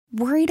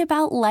Worried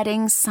about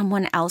letting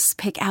someone else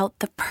pick out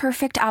the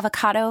perfect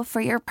avocado for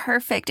your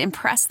perfect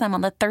impress them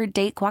on the third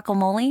date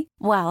guacamole?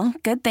 Well,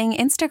 good thing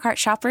Instacart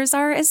shoppers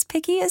are as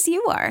picky as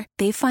you are.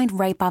 They find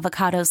ripe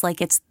avocados like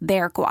it's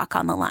their guac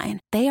on the line.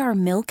 They are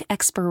milk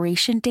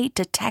expiration date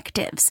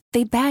detectives.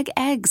 They bag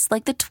eggs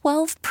like the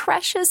 12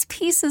 precious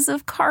pieces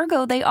of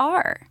cargo they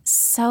are.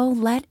 So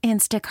let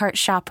Instacart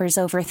shoppers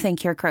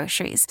overthink your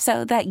groceries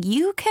so that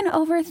you can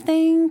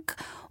overthink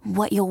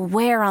what you'll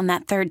wear on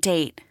that third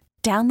date.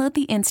 Download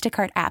the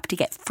Instacart app to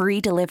get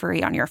free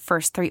delivery on your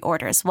first 3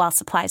 orders while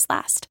supplies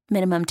last.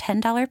 Minimum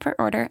 $10 per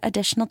order.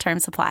 Additional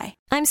terms apply.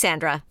 I'm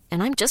Sandra,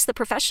 and I'm just the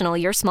professional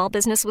your small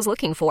business was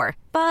looking for.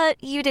 But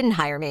you didn't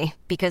hire me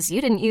because you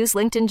didn't use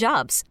LinkedIn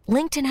Jobs.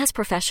 LinkedIn has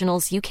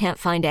professionals you can't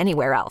find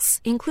anywhere else,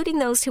 including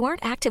those who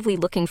aren't actively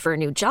looking for a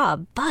new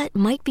job, but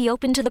might be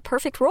open to the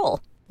perfect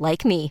role,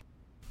 like me.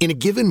 In a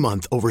given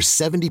month, over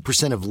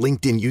 70% of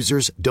LinkedIn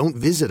users don't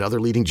visit other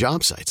leading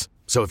job sites.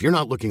 So if you're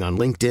not looking on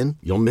LinkedIn,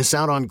 you'll miss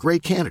out on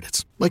great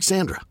candidates like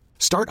Sandra.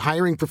 Start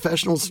hiring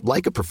professionals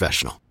like a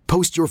professional.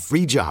 Post your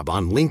free job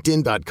on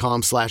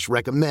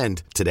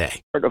linkedin.com/recommend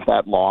today. Of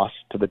that loss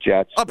to the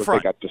Jets, up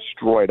front. they got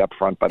destroyed up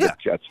front by the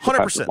Jets.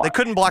 100%. They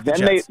couldn't block the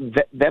Jets.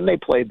 Jets. Then they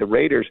played the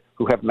Raiders,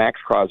 who have Max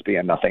Crosby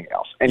and nothing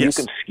else. And you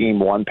can scheme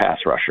one pass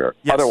rusher.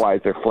 Yes. Otherwise,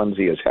 they're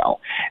flimsy as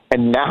hell.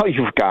 And now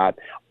you've got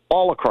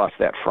all across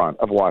that front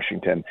of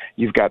Washington,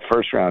 you've got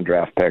first-round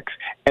draft picks,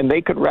 and they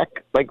could wreck.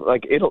 Like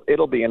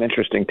it'll be an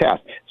interesting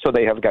test. So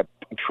they have got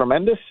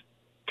tremendous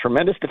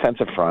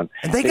defensive front,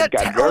 and they got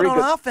talent on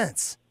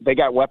offense. They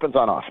got weapons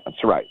on offense,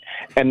 right?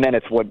 And then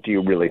it's, what do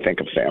you really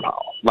think of Sam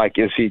Howell? Like,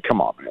 is he?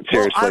 Come on, man,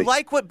 seriously. Well, I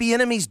like what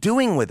Bieniemy's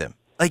doing with him.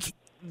 Like,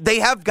 they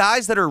have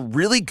guys that are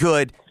really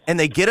good, and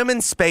they get him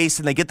in space,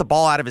 and they get the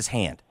ball out of his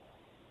hand.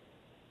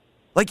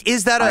 Like,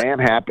 is that I am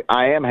happy.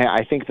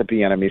 I think the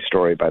Bieniemy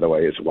story, by the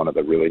way, is one of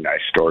the really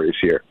nice stories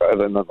here,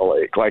 other than the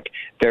lake. Like,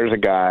 there's a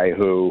guy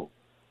who,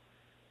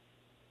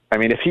 I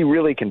mean, if he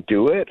really can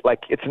do it, like,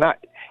 it's not.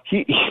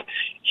 He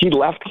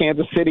left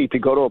Kansas City to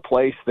go to a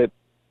place that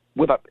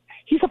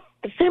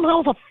Sam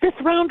Howell's a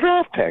 5th-round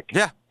draft pick.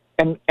 Yeah.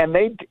 And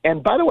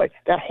by the way,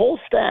 that whole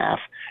staff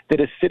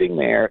that is sitting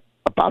there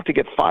about to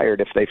get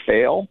fired if they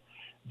fail,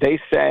 they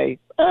say,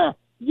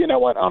 you know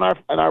what? On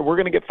our we're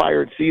going to get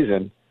fired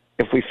season.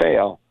 If we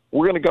fail,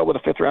 we're going to go with a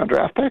 5th-round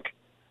draft pick.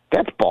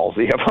 That's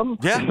ballsy of them,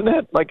 isn't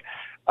it? Like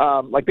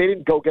they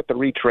didn't go get the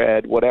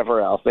retread,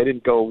 whatever else. They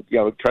didn't go,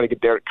 try to get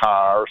Derek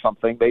Carr or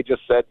something. They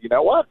just said, you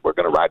know what, we're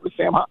going to ride with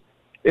Sam Howell.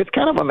 It's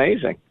kind of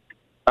amazing.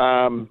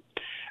 I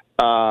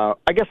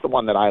guess the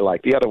one that I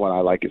like, the other one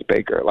I like is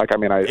Baker. Like, I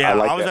mean, I like that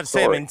was about to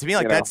say, I mean, to me,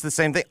 that's the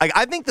same thing. Like,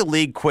 I think the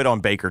league quit on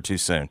Baker too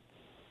soon.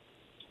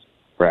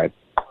 Right.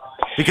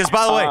 Because,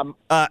 by the way,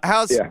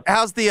 how's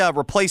the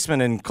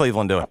replacement in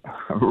Cleveland doing?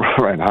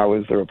 Right. How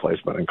is the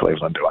replacement in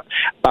Cleveland doing?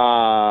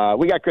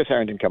 We got Chris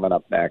Herrington coming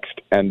up next,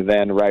 and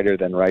then Wright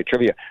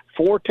Trivia.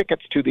 4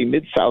 tickets to the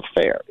Mid-South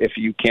Fair, if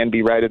you can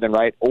be Writer Than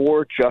Wright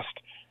or just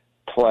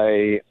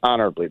play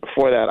honorably.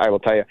 Before that, I will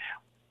tell you,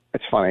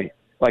 it's funny.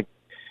 Like,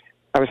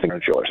 I was thinking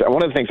of Jewelers.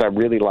 One of the things I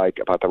really like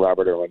about the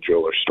Robert Irwin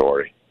Jewelers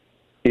story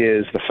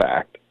is the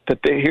fact that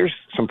here's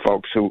some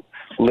folks who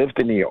lived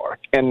in New York,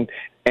 and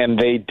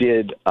they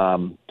did.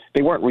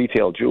 They weren't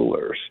retail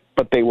jewelers,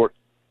 but they were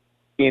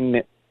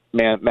in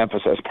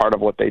Memphis as part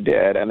of what they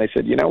did, and they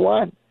said, you know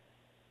what,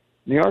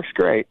 New York's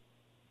great,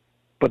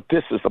 but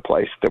this is the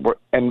place that we're.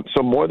 And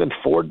so more than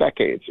 4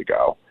 decades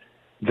ago,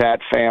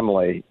 that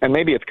family, and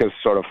maybe it's because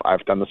sort of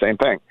I've done the same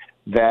thing,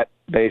 that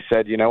they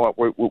said, you know what,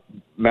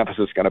 Memphis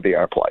is going to be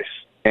our place,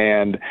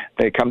 and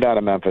they come down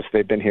to Memphis.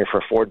 They've been here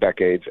for 4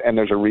 decades, and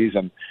there's a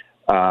reason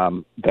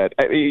that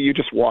you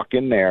just walk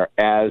in there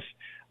as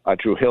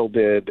Drew Hill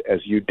did,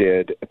 as you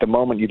did. At the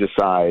moment you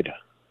decide,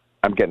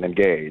 I'm getting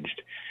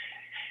engaged,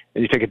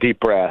 and you take a deep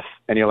breath,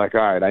 and you're like,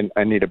 all right,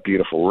 I need a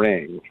beautiful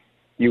ring.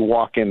 You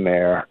walk in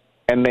there,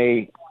 and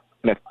they,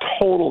 in a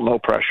total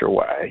no-pressure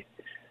way,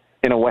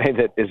 in a way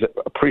that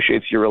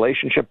appreciates your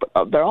relationship, but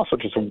they're also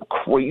just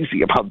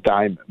crazy about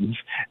diamonds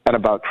and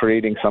about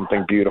creating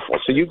something beautiful.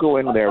 So you go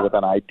in there with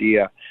an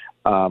idea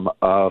of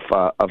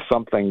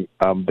something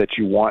that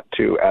you want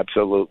to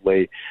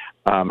absolutely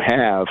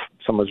have.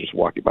 Someone's just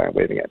walking by and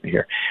waving at me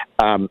here.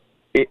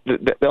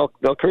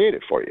 They'll create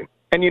it for you.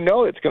 And you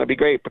know it's going to be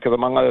great because,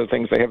 among other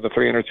things, they have the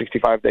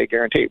 365-day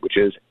guarantee, which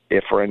is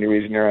if for any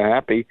reason you're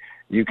unhappy,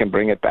 you can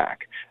bring it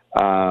back.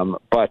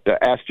 But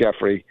ask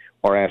Jeffrey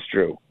or ask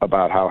Drew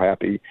about how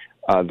happy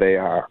they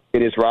are.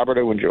 It is Robert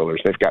Irwin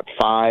Jewelers. They've got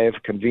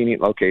 5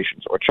 convenient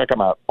locations, or check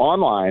them out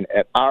online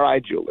at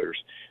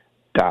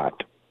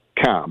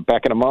rijewelers.com.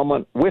 Back in a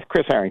moment with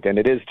Chris Herrington.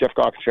 It is Jeff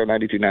Gawkins Show,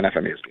 92.9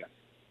 FM ESPN.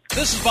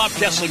 This is Bob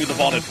Kessling with the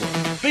Ball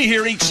Network. Be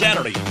here each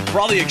Saturday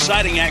for all the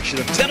exciting action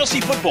of Tennessee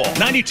football.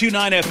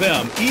 92.9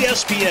 FM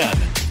ESPN.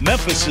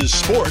 Memphis'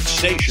 sports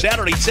station.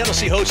 Saturday,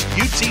 Tennessee hosts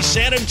UT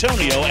San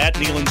Antonio at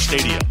Neyland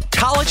Stadium.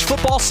 College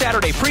football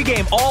Saturday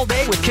pregame all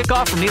day with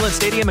kickoff from Neyland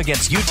Stadium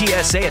against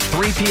UTSA at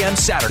 3 p.m.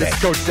 Saturday. This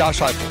is Coach Josh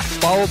Heupel.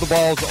 Follow the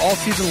Balls all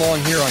season long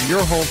here on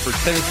your home for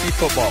Tennessee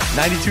football.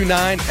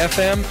 92.9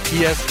 FM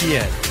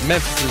ESPN,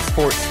 Memphis'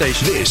 sports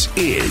station. This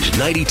is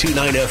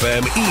 92.9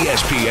 FM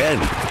ESPN.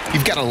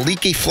 You've got a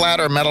leaky flat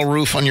or metal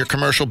roof on your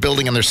commercial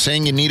building and they're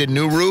saying you need a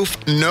new roof?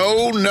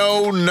 No.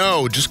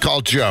 Just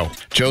call Joe.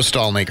 Joe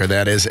Stallmaker,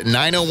 that is.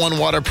 901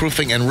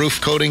 Waterproofing and Roof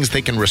Coatings.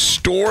 They can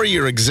restore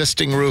your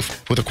existing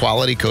roof with a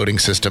quality coating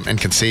system and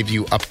can save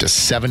you up to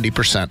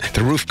 70%.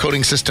 The roof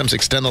coating systems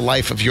extend the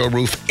life of your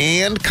roof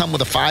and come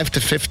with a 5 to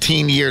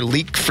 15-year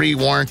leak-free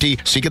warranty,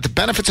 so you get the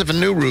benefits of a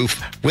new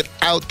roof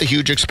without the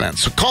huge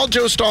expense. So call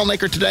Joe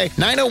Stallmaker today,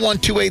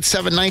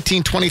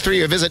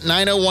 901-287-1923, or visit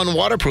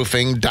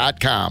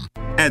 901waterproofing.com.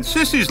 At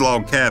Sissy's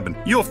Log Cabin,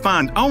 you'll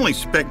find only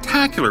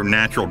spectacular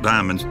natural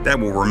diamonds that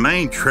will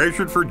remain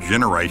treasured for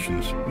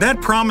generations.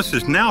 That promise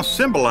is now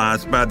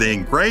symbolized by the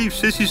engraved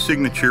Sissy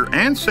signature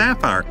and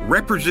sapphire,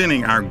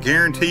 representing our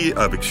guarantee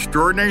of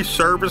extraordinary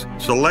service,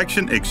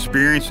 selection,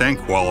 experience, and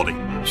quality.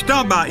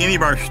 Stop by any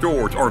of our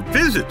stores or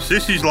visit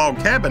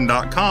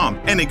sissyslogcabin.com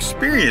and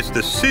experience the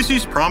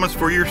Sissy's promise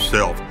for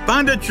yourself.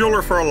 Find a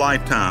jeweler for a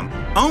lifetime,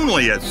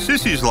 only at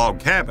Sissy's Log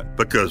Cabin,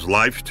 because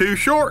life's too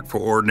short for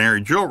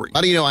ordinary jewelry.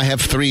 How do you know I have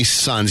 3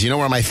 sons? You know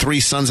where my 3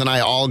 sons and I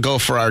all go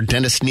for our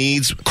dentist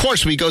needs? Of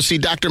course we go see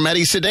Dr.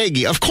 Mehdi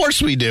Sadeghi. Of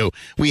course we do.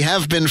 We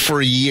have been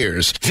for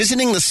years.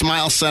 Visiting the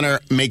Smile Center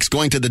makes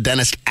going to the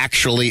dentist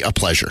actually a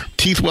pleasure.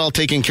 Teeth well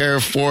taken care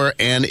of for,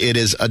 and it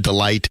is a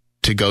delight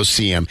to go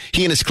see him.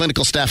 He and his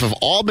clinical staff have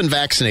all been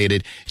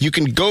vaccinated. You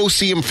can go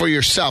see him for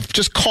yourself.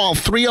 Just call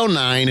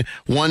 309-1333,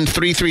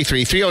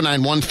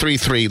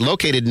 309-133,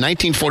 located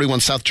 1941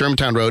 South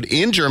Germantown Road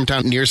in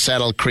Germantown near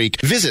Saddle Creek.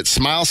 Visit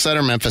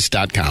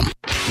SmileCenterMemphis.com.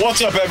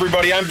 What's up,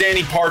 everybody? I'm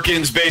Danny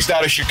Parkins, based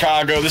out of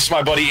Chicago. This is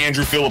my buddy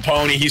Andrew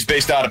Filipponi. He's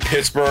based out of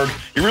Pittsburgh.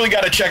 You really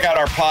got to check out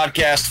our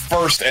podcast,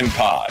 First and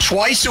Pod.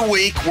 Twice a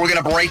week, we're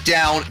going to break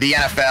down the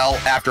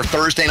NFL after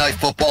Thursday Night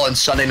Football and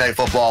Sunday Night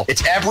Football.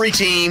 It's every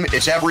team.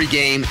 It's every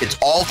game. It's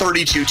all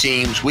 32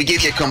 teams. We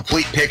give you a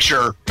complete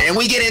picture, and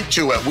we get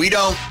into it. We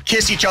don't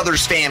kiss each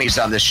other's fannies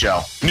on this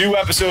show. New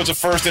episodes of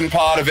First and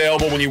Pod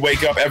available when you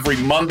wake up every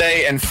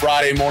Monday and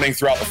Friday morning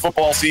throughout the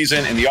football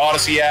season in the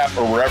Odyssey app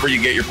or wherever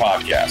you get your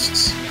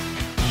podcasts.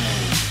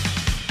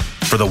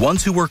 For the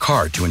ones who work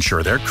hard to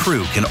ensure their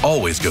crew can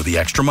always go the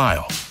extra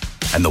mile,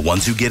 and the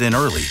ones who get in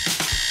early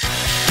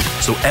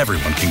so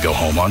everyone can go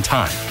home on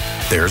time,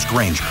 there's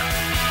Grainger,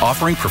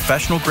 offering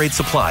professional-grade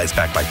supplies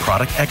backed by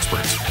product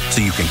experts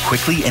so you can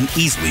quickly and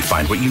easily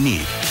find what you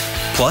need.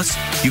 Plus,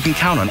 you can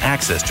count on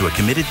access to a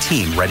committed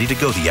team ready to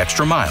go the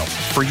extra mile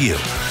for you.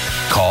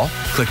 Call,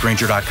 click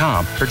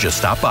Grainger.com, or just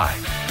stop by.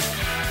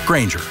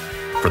 Grainger,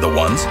 for the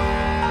ones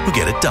who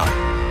get it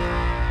done.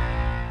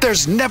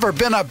 There's never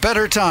been a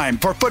better time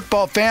for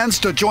football fans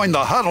to join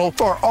the huddle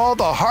for all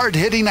the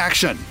hard-hitting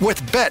action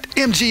with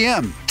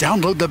BetMGM.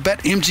 Download the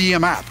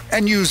BetMGM app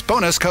and use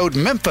bonus code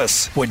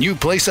MEMPHIS when you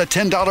place a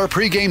 $10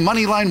 pregame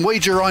moneyline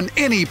wager on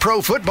any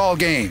pro football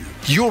game.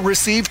 You'll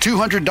receive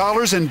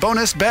 $200 in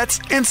bonus bets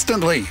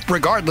instantly,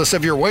 regardless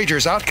of your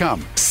wager's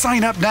outcome.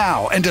 Sign up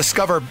now and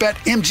discover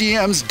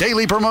BetMGM's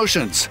daily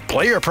promotions,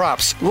 player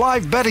props,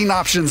 live betting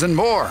options, and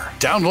more.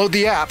 Download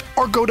the app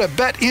or go to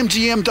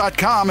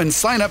BetMGM.com and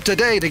sign up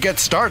today to get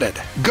started.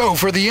 Go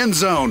for the end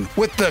zone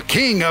with the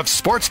king of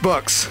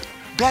sportsbooks.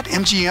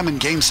 BetMGM and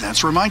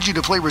GameSense remind you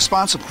to play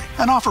responsibly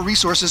and offer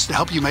resources to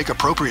help you make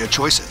appropriate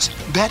choices.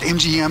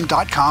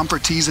 BetMGM.com for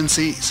T's and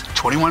C's.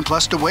 21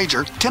 plus to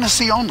wager.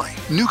 Tennessee only.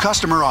 New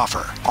customer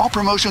offer. All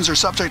promotions are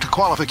subject to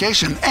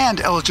qualification and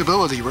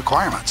eligibility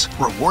requirements.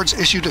 Rewards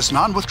issued as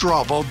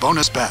non-withdrawable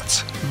bonus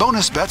bets.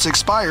 Bonus bets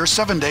expire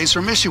 7 days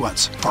from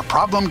issuance. For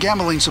problem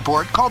gambling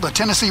support, call the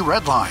Tennessee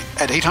Red Line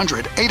at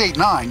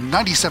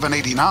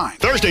 800-889-9789.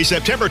 Thursday,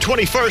 September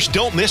 21st,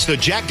 don't miss the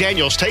Jack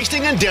Daniel's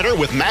Tasting and Dinner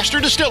with Master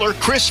Distiller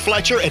Chris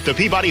Fletcher at the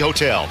Peabody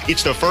Hotel.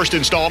 It's the first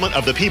installment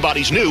of the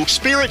Peabody's new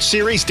Spirit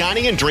Series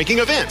dining and drinking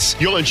events.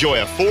 You'll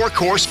enjoy a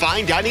 4-course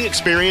fine dining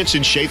experience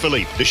in Chez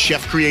Philippe. The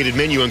chef-created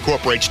menu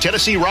incorporates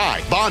Tennessee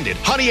rye, bonded,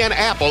 honey, and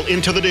apple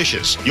into the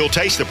dishes. You'll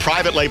taste the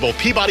private label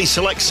Peabody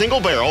Select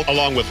Single Barrel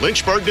along with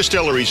Lynchburg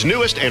Distillery's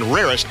newest and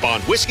rarest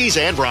bond whiskeys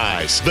and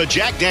ryes. The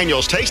Jack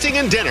Daniel's Tasting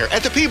and Dinner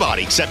at the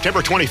Peabody,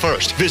 September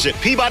 21st. Visit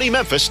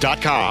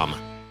PeabodyMemphis.com.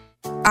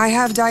 I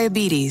have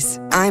diabetes.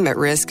 I'm at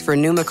risk for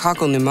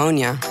pneumococcal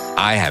pneumonia.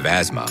 I have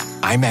asthma.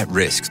 I'm at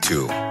risk,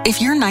 too.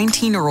 If you're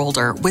 19 or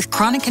older with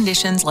chronic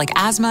conditions like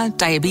asthma,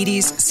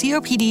 diabetes,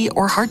 COPD,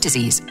 or heart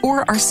disease,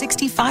 or are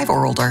 65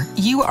 or older,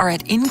 you are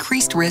at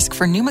increased risk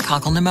for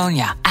pneumococcal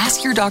pneumonia. Ask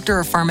ask your doctor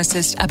or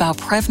pharmacist about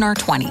Prevnar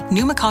 20,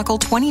 pneumococcal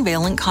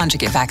 20-valent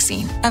conjugate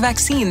vaccine, a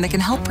vaccine that can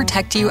help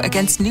protect you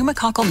against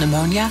pneumococcal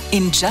pneumonia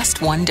in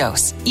just one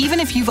dose. Even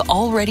if you've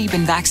already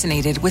been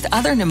vaccinated with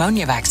other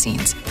pneumonia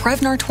vaccines,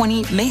 Prevnar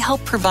 20 may help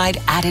provide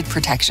added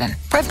protection.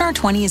 Prevnar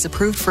 20 is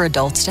approved for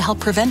adults to help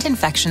prevent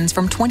infections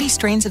from 20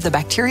 strains of the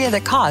bacteria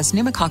that cause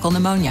pneumococcal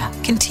pneumonia.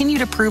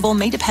 Continued approval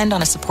may depend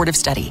on a supportive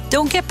study.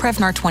 Don't get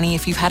Prevnar 20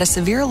 if you've had a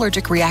severe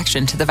allergic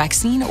reaction to the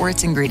vaccine or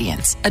its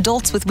ingredients.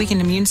 Adults with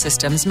weakened immune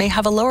systems may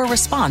have a lower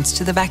response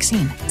to the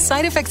vaccine.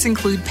 Side effects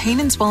include pain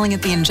and swelling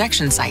at the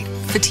injection site,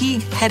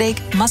 fatigue,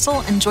 headache,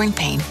 muscle, and joint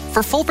pain.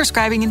 For full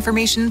prescribing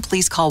information,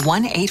 please call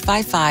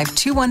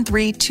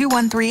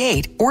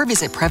 1-855-213-2138 or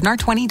visit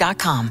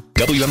Prevnar20.com.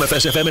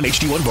 WMFS-FM and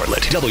HD1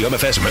 Bartlett.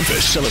 WMFS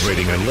Memphis,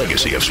 celebrating a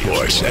legacy of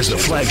sports as the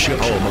flagship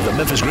home of the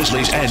Memphis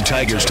Grizzlies and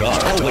Tigers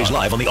Talk. Always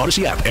live on the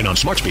Odyssey app and on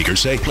smart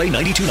speakers. Say Play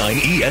 92.9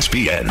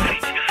 ESPN.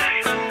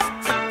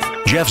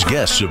 Jeff's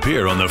guests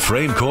appear on the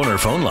Frame Corner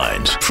phone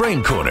lines.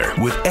 Frame Corner,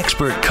 with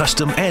expert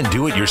custom and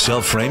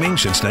do-it-yourself framing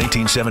since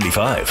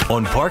 1975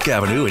 on Park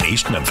Avenue in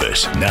East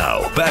Memphis.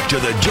 Now, back to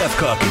the Jeff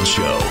Calkins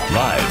Show,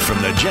 live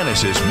from the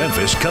Genesis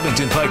Memphis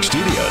Covington Pike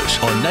Studios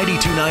on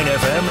 92.9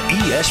 FM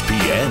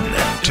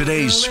ESPN.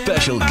 Today's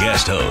special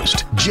guest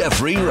host,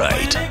 Jeffrey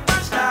Wright.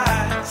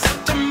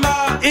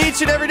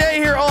 Each and every day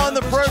here on the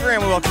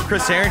program, we welcome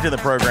Chris Herrington to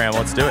the program.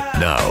 Let's do it.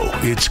 Now,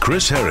 it's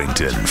Chris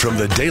Herrington from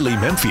the Daily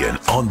Memphian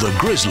on the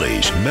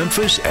Grizzlies,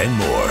 Memphis, and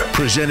more.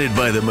 Presented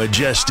by the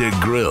Majestic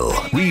Grill.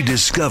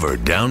 Rediscover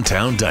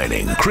downtown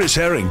dining. Chris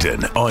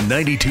Herrington on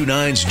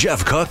 92.9's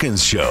Jeff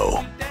Calkins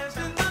Show.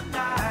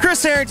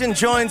 Chris Herrington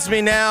joins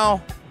me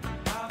now.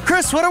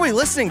 Chris, what are we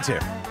listening to?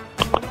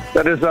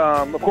 That is,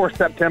 of course,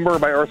 September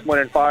by Earth,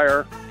 Wind, and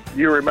Fire.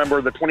 You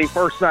remember the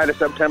 21st night of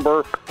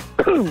September.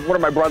 One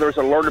of my brothers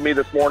alerted me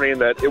this morning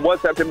that it was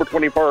September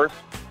 21st.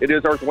 It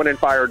is Earth, Wind, and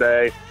Fire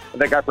Day. I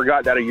think I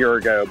forgot that a year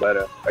ago,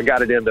 but I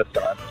got it in this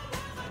time.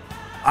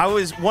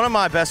 One of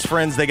my best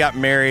friends, they got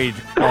married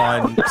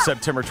on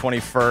September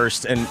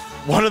 21st, and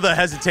one of the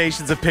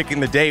hesitations of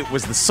picking the date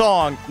was the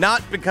song,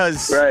 not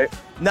because I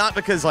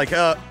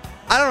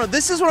don't know,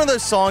 this is one of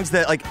those songs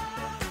that, like,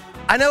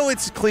 I know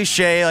it's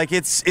cliche, like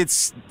I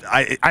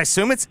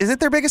assume is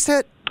it their biggest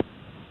hit?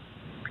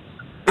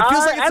 It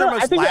feels like it's their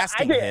most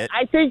lasting hit.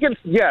 I think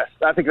yes,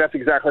 I think that's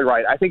exactly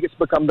right. I think it's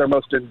become their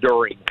most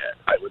enduring hit,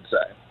 I would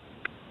say.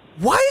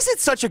 Why is it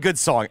such a good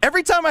song?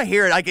 Every time I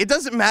hear it, like, it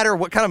doesn't matter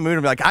what kind of mood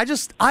I'm like. I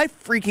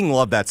freaking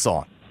love that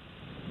song.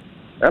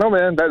 I don't know,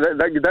 man.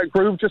 That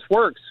groove just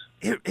works.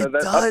 It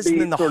does,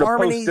 and then the sort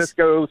harmonies. Of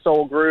post-disco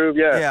soul groove,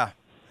 yeah. Yeah,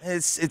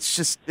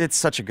 it's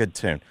such a good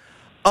tune.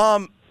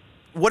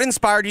 What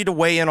inspired you to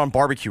weigh in on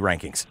barbecue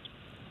rankings?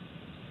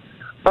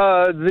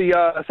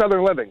 The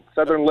Southern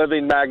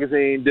Living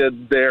magazine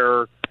did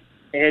their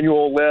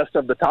annual list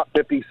of the top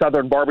 50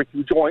 Southern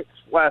barbecue joints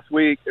last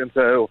week, and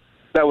so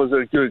that was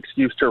a good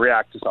excuse to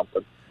react to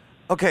something.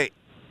 Okay,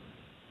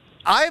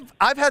 I've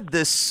had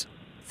this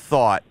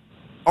thought: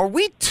 are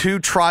we too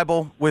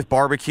tribal with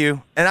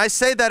barbecue? And I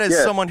say that as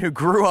someone who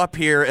grew up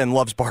here and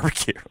loves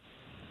barbecue.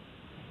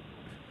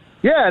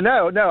 Yeah,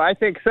 no, I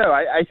think so.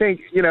 I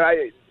think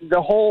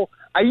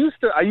I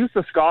used to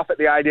scoff at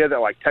the idea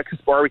that, like, Texas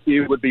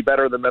barbecue would be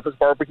better than Memphis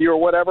barbecue or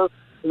whatever,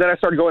 and then I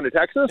started going to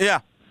Texas. Yeah,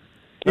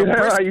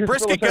 I used to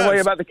feel the same way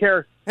about the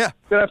Then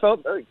I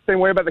felt the same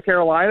way about the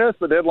Carolinas,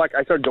 but then, like,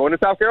 I started going to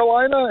South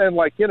Carolina, and,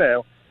 like,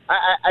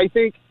 I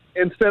think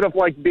instead of,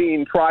 like,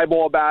 being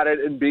tribal about it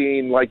and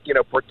being, like,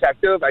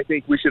 protective, I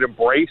think we should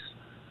embrace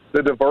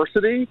the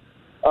diversity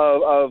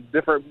of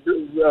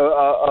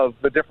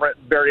the different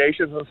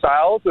variations and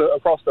styles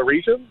across the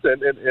regions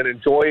and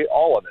enjoy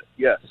all of it.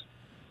 Yes.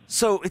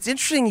 So it's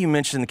interesting you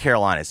mentioned the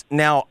Carolinas.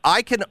 Now,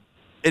 I can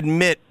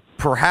admit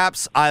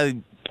perhaps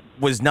I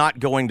was not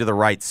going to the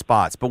right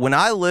spots, but when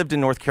I lived in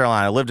North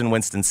Carolina, I lived in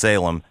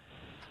Winston-Salem,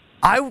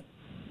 I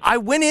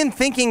went in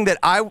thinking that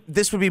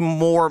this would be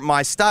more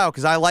my style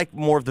because I like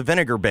more of the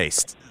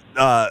vinegar-based.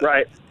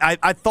 Right.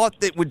 I thought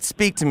that would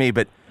speak to me,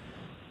 but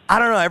I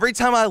don't know. Every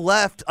time I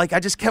left, like, I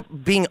just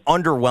kept being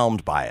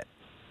underwhelmed by it.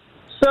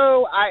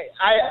 So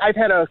I've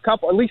had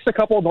at least a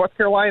couple of North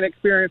Carolina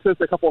experiences,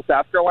 a couple of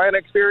South Carolina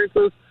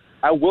experiences.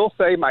 I will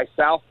say my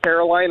South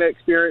Carolina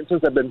experiences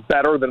have been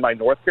better than my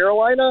North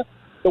Carolina.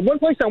 The one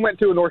place I went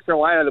to in North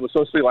Carolina that was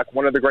supposed to be like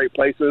one of the great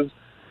places,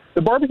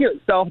 the barbecue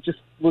itself just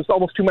was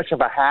almost too much of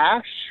a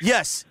hash.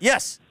 Yes,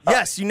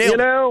 you nailed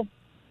it.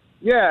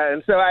 Yeah,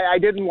 and so I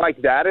didn't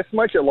like that as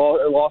much. It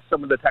lost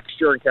some of the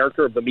texture and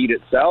character of the meat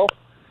itself.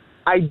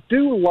 I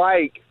do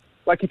like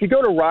if you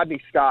go to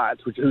Rodney Scott's,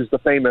 who's the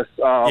famous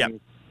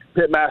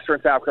pitmaster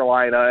in South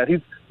Carolina, and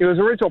his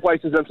original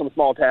place is in some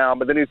small town,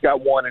 but then he's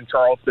got one in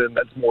Charleston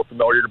that's more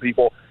familiar to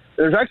people.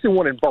 There's actually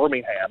one in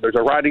Birmingham. There's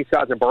a Rodney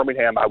Scott's in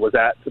Birmingham I was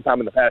at sometime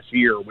in the past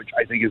year, which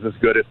I think is as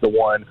good as the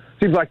one.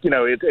 Seems like,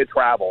 it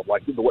traveled,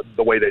 like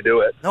the way they do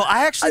it. No,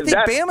 I actually think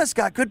Bama's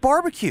got good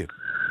barbecue.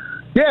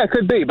 Yeah, it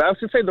could be, but I was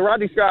going to say the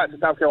Rodney Scott's, the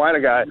South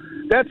Carolina guy,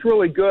 that's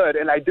really good,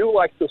 and I do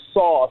like the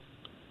sauce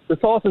The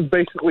sauce is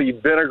basically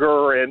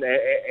vinegar and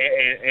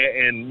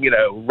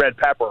red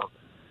pepper,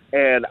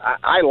 and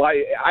I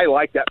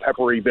like that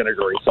peppery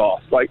vinegary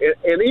sauce. Like,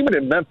 and even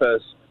in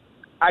Memphis,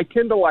 I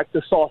tend to like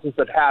the sauces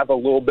that have a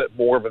little bit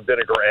more of a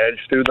vinegar edge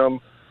to them,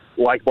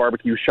 like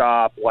Barbecue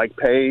Shop, like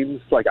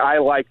Payne's. Like, I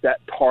like that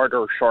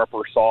tartar,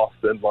 sharper sauce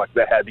than like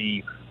the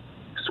heavy,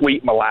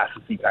 sweet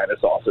molassesy kind of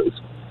sauces.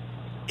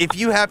 If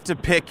you have to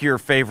pick your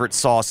favorite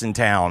sauce in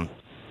town,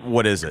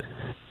 what is it?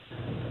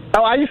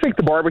 Oh, I just think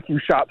the Barbecue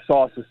Shop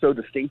sauce is so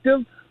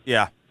distinctive.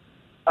 Yeah.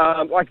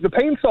 Like, the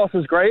Payne sauce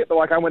is great, but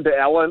like I went to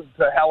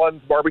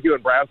Helen's Barbecue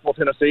in Brownsville,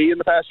 Tennessee in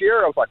the past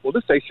year. I was like, well,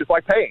 this tastes just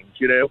like Payne's,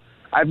 you know?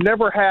 I've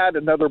never had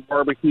another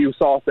barbecue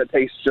sauce that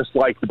tastes just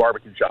like the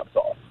Barbecue Shop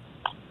sauce.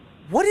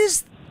 What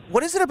is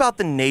it about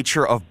the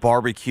nature of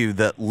barbecue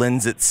that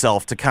lends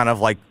itself to kind of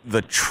like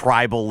the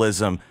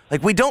tribalism?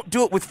 Like, we don't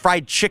do it with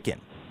fried chicken,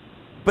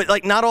 but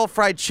like not all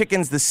fried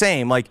chicken's the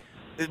same. Like,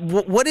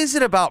 what is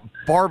it about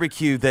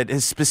barbecue that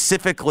is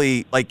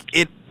specifically like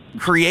it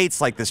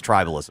creates like this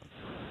tribalism?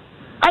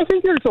 I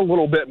think there's a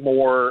little bit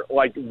more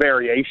like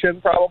variation,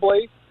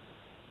 probably.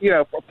 You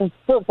know,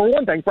 for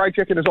one thing, fried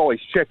chicken is always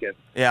chicken.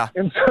 Yeah.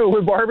 And so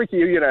with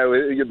barbecue, you know,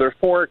 there's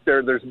pork,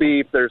 there's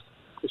beef, there's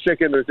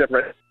chicken, there's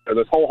different.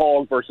 There's whole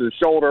hog versus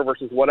shoulder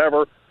versus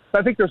whatever. So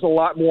I think there's a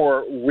lot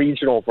more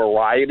regional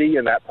variety,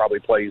 and that probably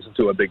plays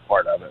into a big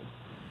part of it.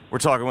 We're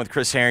talking with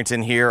Chris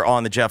Herrington here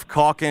on the Jeff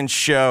Calkins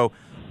Show.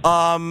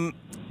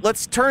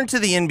 Let's turn to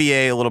the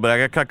NBA a little bit.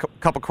 I got a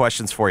couple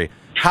questions for you.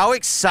 How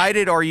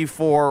excited are you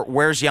for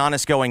where's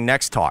Giannis going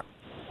next talk?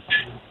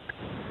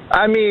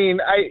 I mean,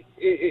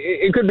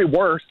 it could be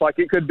worse. Like,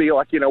 it could be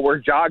like, you know,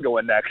 where's Ja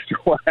going next or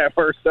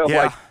whatever. So,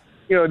 yeah. Like,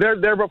 you know,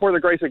 they're before the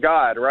grace of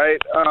God,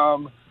 right?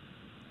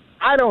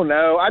 I don't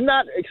know. I'm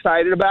not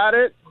excited about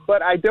it,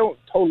 but I don't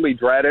totally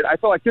dread it. I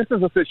feel like this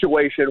is a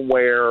situation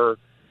where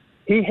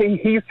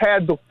he's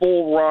had the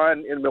full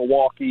run in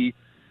Milwaukee.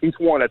 He's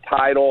won a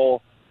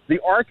title. The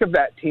arc of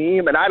that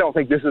team, and I don't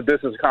think this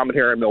is common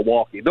here in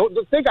Milwaukee.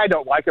 The thing I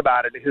don't like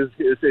about it is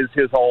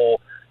his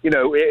whole, you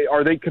know,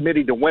 are they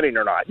committed to winning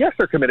or not? Yes,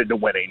 they're committed to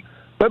winning.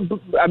 But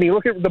I mean,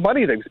 look at the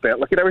money they've spent.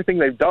 Look at everything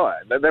they've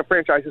done. Their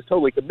franchise is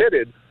totally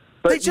committed.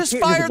 But they just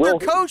fired their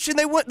coach, and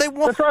they won.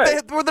 That's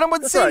right. They were the number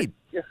one seed.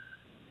 Right.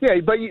 Yeah,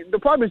 but the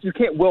problem is you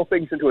can't will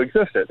things into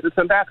existence. It's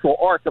a natural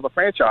arc of a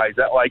franchise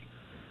that, like,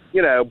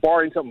 you know,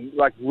 barring some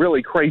like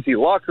really crazy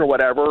luck or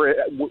whatever,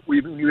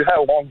 you had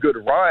a long good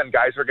run.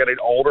 Guys are getting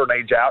older and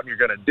age out, and you're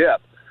going to dip.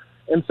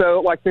 And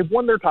so, like, they've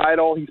won their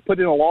title. He's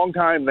put in a long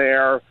time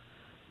there.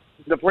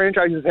 The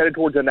franchise is headed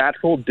towards a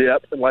natural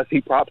dip unless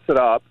he props it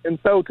up. And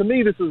so, to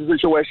me, this is a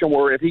situation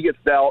where if he gets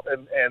dealt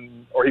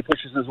or he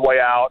pushes his way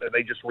out and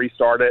they just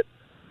restart it,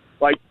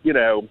 like, you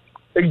know,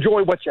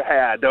 enjoy what you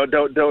had.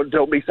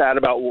 Don't be sad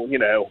about, you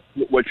know,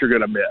 what you're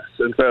going to miss.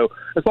 And so,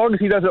 as long as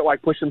he doesn't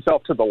like push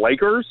himself to the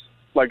Lakers,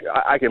 like,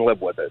 I can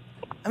live with it.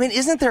 I mean,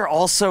 isn't there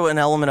also an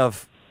element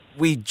of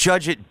we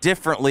judge it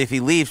differently if he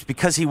leaves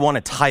because he won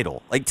a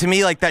title? Like, to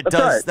me, like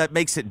that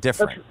makes it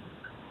different.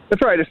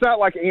 That's right. It's not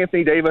like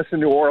Anthony Davis in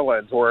New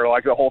Orleans, where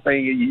like the whole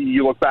thing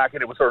you look back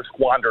and it was sort of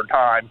squandered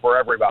time for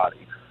everybody.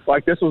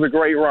 Like, this was a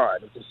great run.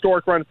 It was a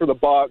historic run for the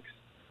Bucks.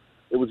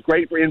 It was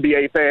great for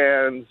NBA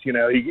fans. You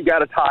know, he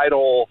got a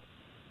title.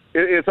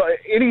 It's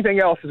anything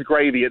else is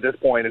gravy at this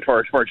point as far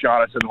as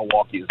Giannis and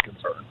Milwaukee is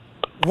concerned.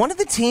 One of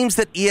the teams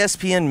that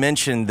ESPN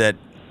mentioned that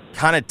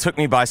kind of took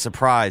me by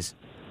surprise.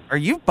 Are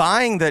you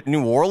buying that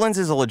New Orleans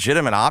is a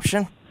legitimate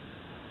option?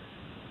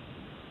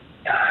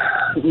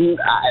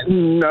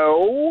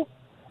 No.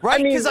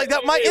 Right, because like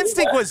that, my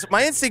instinct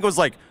was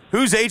like,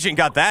 whose agent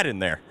got that in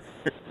there?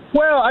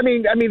 Well, I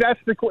mean,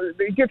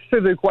 it gets to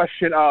the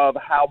question of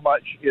how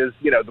much is,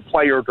 you know, the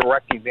player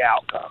directing the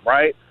outcome,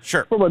 right?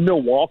 Sure. From a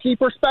Milwaukee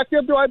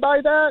perspective, do I buy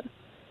that?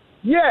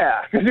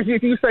 Yeah, because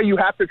if you say you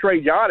have to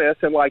trade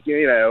Giannis and, like,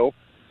 you know,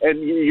 and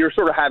you're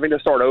sort of having to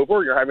start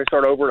over, you're having to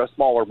start over in a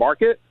smaller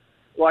market,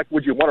 like,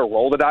 would you want to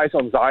roll the dice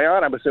on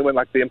Zion? I'm assuming,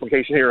 like, the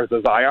implication here is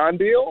the Zion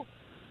deal.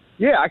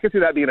 Yeah, I could see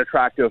that being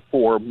attractive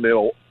for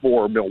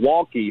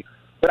Milwaukee,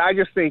 but I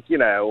just think, you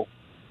know,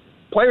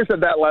 players at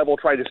that level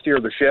try to steer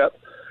the ship,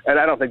 and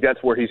I don't think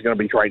that's where he's going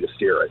to be trying to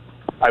steer it.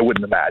 I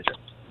wouldn't imagine.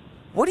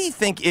 What do you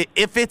think,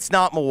 if it's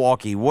not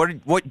Milwaukee,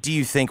 what do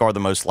you think are the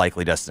most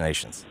likely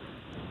destinations?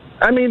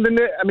 I mean,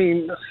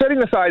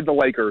 setting aside the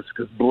Lakers,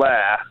 because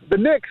the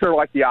Knicks are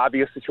like the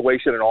obvious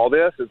situation in all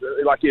this. It's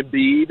like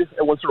Embiid,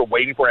 everyone's sort of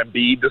waiting for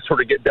Embiid to sort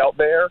of get dealt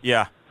there.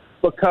 Yeah.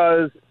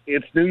 Because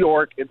it's New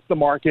York, it's the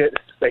market,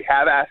 they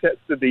have assets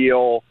to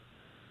deal,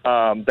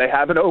 they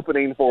have an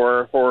opening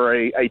for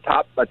a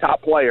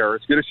top player.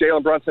 As good as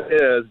Jalen Brunson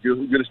is, as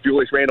good as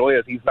Julius Randle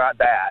is, he's not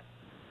that.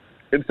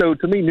 And so,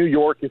 to me, New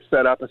York is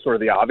set up as sort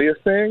of the obvious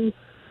thing.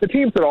 The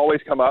teams that always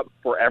come up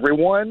for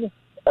everyone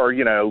are,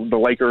 you know, the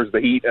Lakers, the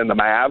Heat, and the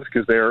Mavs,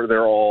 because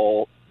they're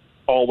all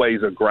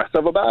always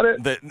aggressive about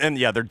it.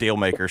 They're deal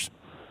makers.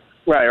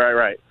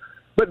 Right.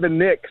 But the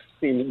Knicks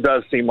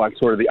does seem like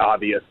sort of the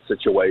obvious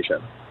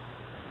situation.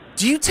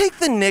 Do you take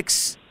the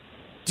Knicks?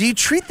 Do you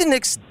treat the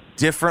Knicks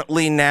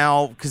differently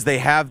now because they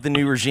have the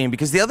new regime?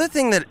 Because the other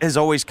thing that has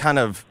always kind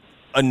of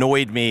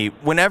annoyed me,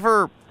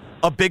 whenever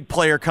a big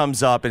player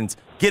comes up and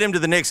get him to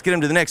the Knicks,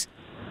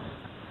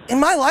 in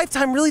my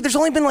lifetime, really, there's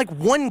only been like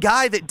one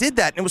guy that did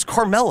that, and it was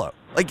Carmelo.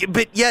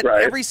 But yet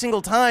every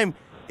single time,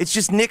 it's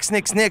just Knicks.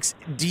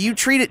 Do you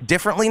treat it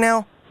differently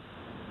now?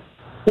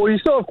 Well, you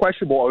still have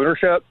questionable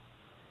ownership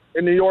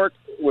in New York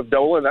with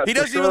Dolan. He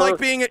doesn't even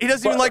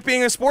like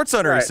being a sports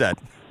owner. He said.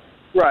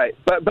 Right,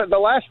 but the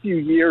last few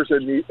years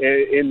in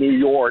New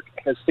York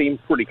has seemed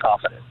pretty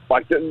confident.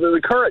 Like the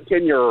current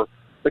tenure,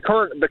 the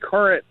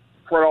current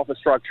front office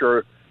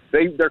structure,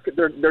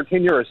 their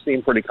tenure has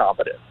seemed pretty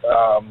confident.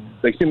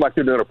 They seem like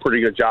they're doing a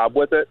pretty good job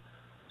with it.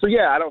 So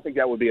yeah, I don't think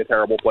that would be a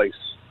terrible place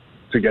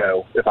to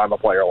go if I'm a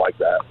player like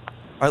that.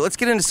 All right, let's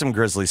get into some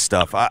Grizzlies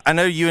stuff. I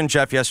know you and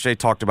Jeff yesterday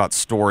talked about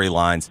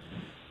storylines.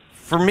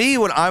 For me,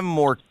 what I'm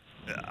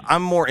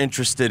more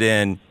interested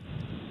in,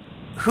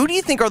 who do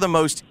you think are the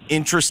most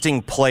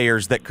interesting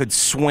players that could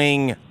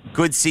swing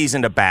good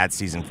season to bad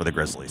season for the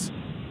Grizzlies?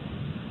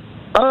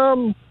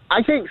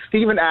 I think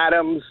Steven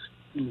Adams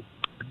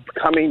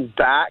coming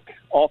back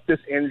off this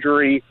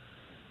injury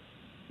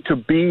to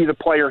be the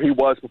player he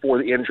was before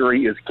the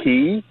injury is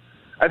key.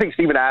 I think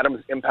Steven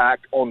Adams'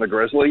 impact on the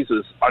Grizzlies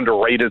is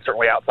underrated,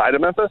 certainly outside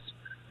of Memphis.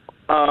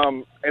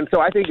 And so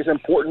I think it's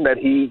important that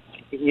he's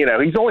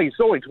only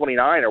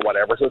 29 or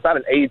whatever, so it's not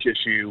an age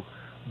issue,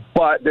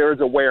 but there is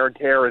a wear and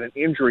tear and an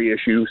injury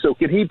issue. So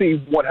can he be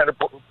 100%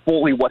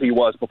 fully what he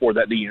was before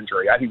that knee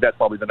injury? I think that's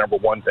probably the number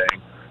one thing.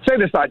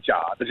 Saying it's not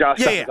Ja. The Ja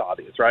stuff is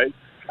obvious, right?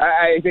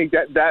 I think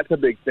that's a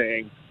big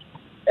thing.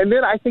 And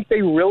then I think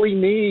they really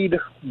need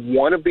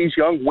one of these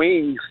young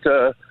wings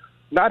to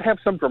not have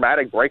some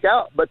dramatic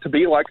breakout, but to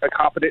be like a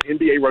competent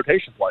NBA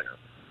rotation player.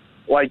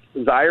 Like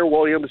Zaire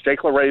Williams, Jake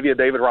LaRavia,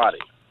 David Roddy.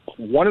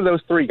 One of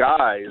those three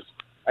guys,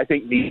 I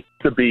think, needs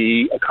to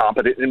be a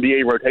competent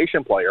NBA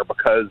rotation player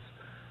because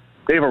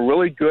they have a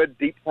really good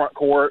deep front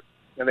court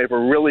and they have a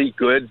really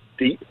good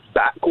deep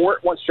back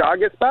court once Ja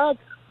gets back.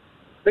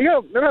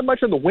 They're not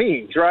much on the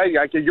wings, right?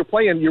 Like you're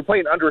playing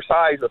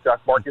undersized with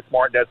Marcus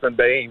Smart, Desmond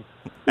Bane,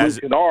 Luke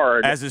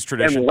Kennard, as is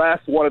tradition, unless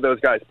one of those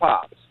guys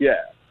pops. Yeah,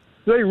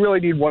 so they really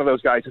need one of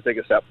those guys to take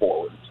a step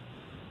forward.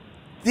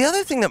 The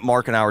other thing that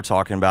Mark and I were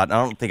talking about, and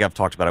I don't think I've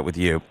talked about it with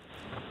you.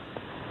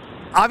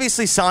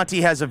 Obviously,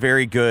 Santi has a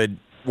very good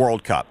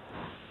World Cup.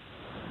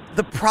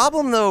 The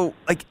problem, though,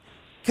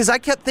 because I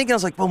kept thinking, I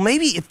was like, well,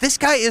 maybe if this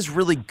guy is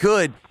really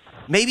good,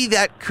 maybe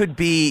that could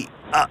be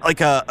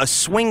a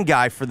swing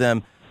guy for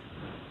them.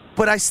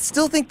 But I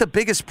still think the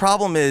biggest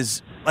problem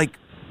is,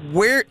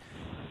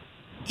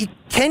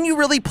 can you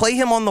really play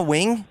him on the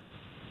wing?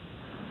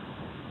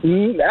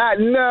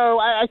 No,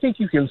 I think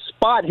you can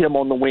spot him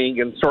on the wing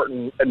in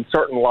certain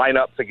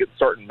lineups against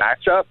certain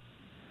matchups.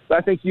 But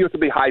I think you have to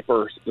be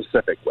hyper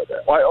specific with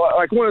it.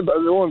 Like one of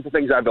the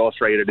things I've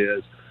illustrated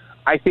is,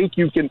 I think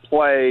you can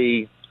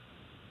play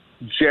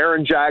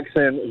Jaren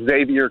Jackson,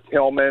 Xavier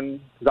Tillman.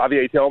 I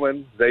think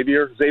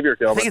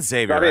it's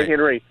Xavier. Xavier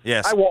Henry.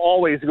 Yes. I will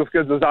always,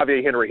 because of the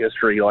Xavier Henry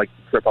history,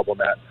 trip up on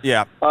that.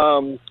 Yeah.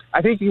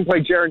 I think you can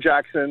play Jaren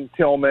Jackson,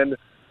 Tillman,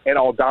 and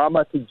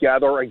Aldama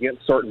together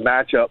against certain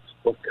matchups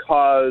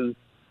because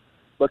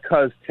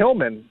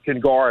Tillman can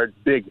guard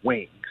big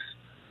wings.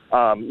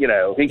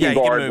 He can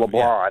guard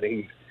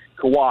LeBron,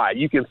 Kawhi.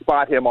 You can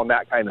spot him on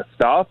that kind of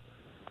stuff.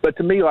 But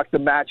to me, the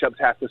matchups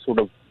have to sort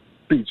of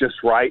be just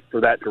right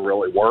for that to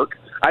really work.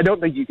 I don't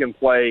think you can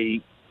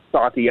play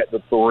Santi at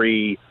the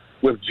 3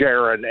 with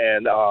Jaren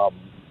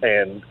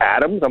and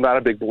Adams. I'm not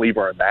a big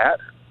believer in that.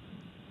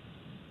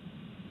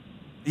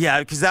 Yeah,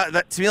 because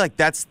that to me,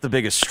 that's the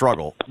biggest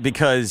struggle.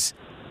 Because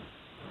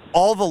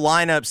all the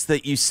lineups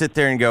that you sit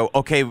there and go,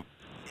 okay,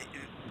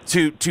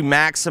 to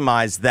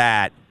maximize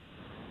that,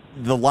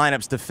 the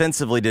lineups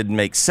defensively didn't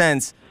make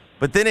sense.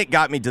 But then it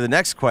got me to the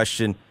next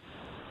question.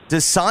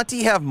 Does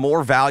Santi have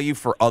more value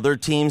for other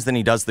teams than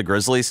he does the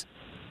Grizzlies?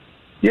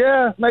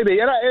 Yeah, maybe.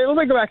 And let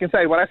me go back and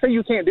say, when I say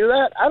you can't do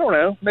that, I don't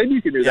know. Maybe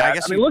you can do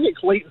that.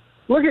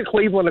 Look at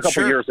Cleveland a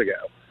couple years ago.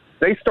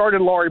 They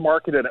started Lauri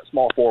Markkanen at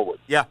small forward.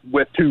 Yeah.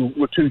 With two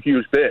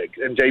huge bigs,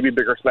 and JB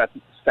Bickerstaff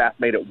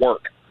made it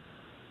work.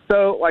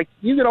 So,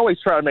 you can always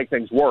try to make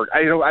things work.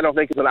 I don't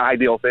think it's an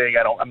ideal thing.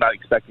 I'm not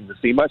expecting to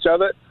see much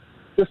of it.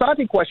 The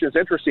Santi question is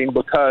interesting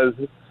because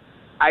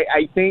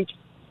I think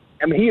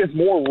he has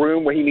more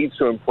room where he needs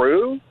to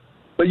improve,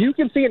 but you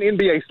can see an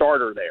NBA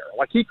starter there.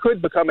 He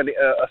could become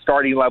a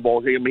starting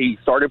level. He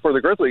started for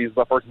the Grizzlies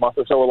the first month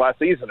or so of last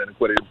season and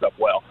acquitted himself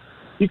well.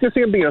 You can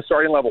see him being a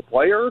starting level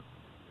player.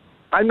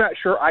 I'm not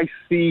sure I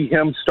see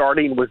him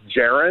starting with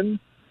Jaren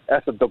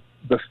as the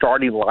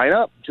starting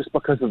lineup just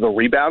because of the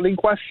rebounding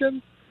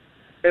question.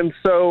 And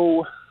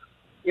so,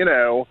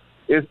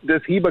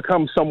 does he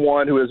become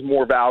someone who has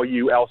more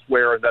value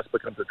elsewhere and thus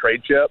becomes a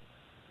trade chip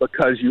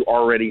because you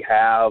already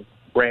have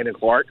Brandon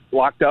Clark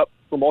locked up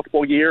for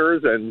multiple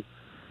years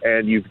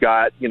and you've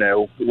got,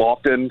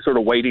 Lofton sort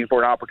of waiting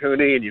for an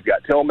opportunity, and you've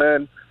got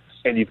Tillman,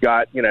 and you've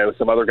got,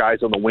 some other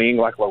guys on the wing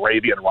like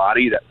LaRavia and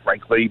Roddy that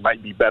frankly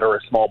might be better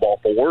as small ball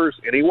 4s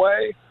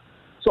anyway.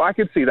 So I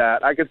could see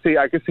that. I could see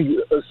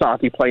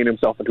Asante playing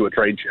himself into a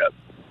trade chip.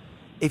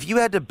 If you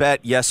had to bet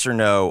yes or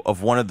no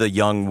of one of the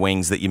young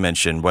wings that you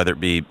mentioned, whether it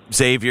be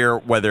Xavier,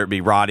 whether it be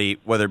Roddy,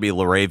 whether it be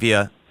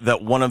LaRavia,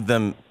 that one of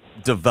them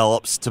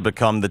develops to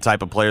become the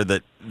type of player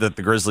that the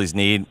Grizzlies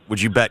need,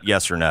 would you bet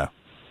yes or no?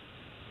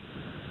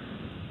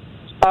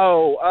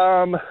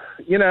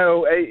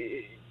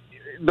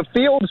 The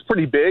field is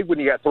pretty big when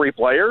you got three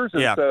players,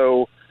 and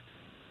so,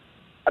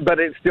 but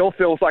it still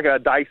feels like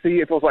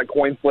it feels like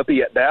coin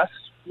flippy at best,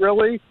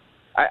 really.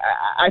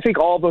 I think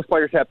all of those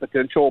players have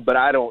potential, but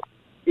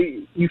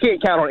you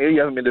can't count on any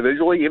of them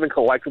individually, even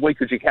collectively.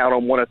 Could you count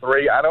on one of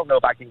three? I don't know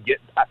if I can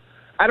get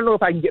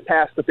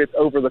past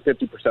over the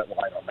 50%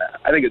 line on that.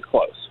 I think it's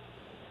close.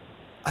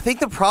 I think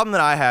the problem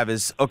that I have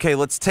is, okay,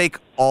 let's take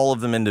all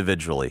of them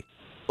individually.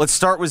 Let's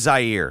start with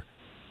Zaire.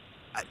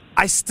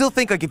 I still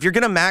think, like, if you're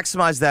going to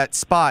maximize that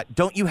spot,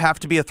 don't you have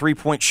to be a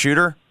three-point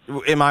shooter?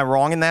 Am I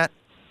wrong in that?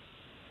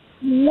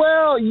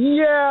 Well,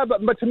 yeah,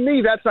 but to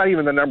me, that's not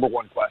even the number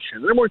one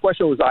question. The number one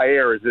question with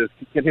Zaire is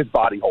can his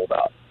body hold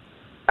up?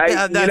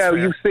 Fair.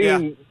 You've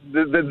seen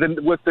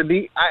with the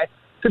knee.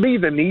 To me,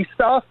 the knee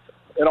stuff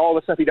and all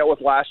the stuff he dealt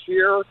with last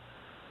year,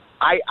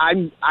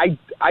 I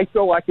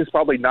feel like it's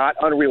probably not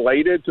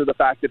unrelated to the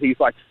fact that he's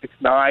like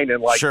 6'9"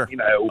 and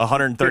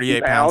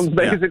 138 pounds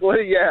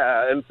basically.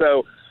 Yeah. And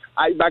so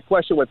my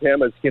question with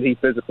him is, can he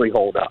physically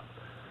hold up?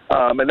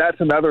 And that's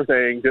another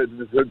thing.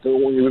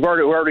 We've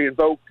already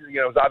invoked,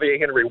 Xavier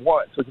Henry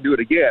once. So we can do it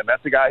again.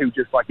 That's a guy who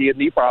he had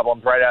knee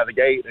problems right out of the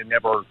gate and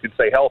never could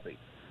stay healthy.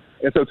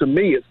 And so to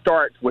me, it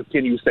starts with,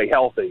 can you stay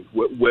healthy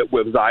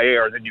with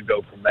Zaire, and then you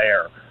go from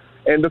there.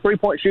 And the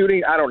three-point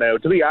shooting, I don't know.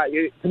 To me,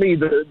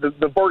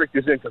 the verdict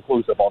is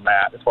inconclusive on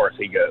that as far as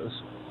he goes.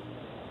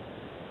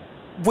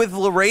 With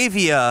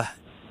LaRavia,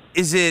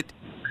 is it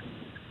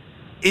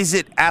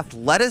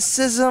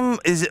athleticism?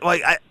 Is it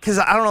because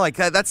I don't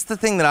know, that's the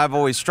thing that I've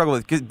always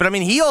struggled with. But I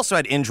mean, he also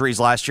had injuries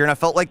last year, and I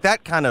felt like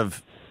that kind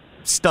of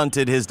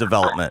stunted his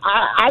development.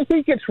 I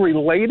think it's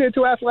related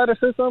to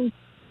athleticism,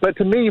 but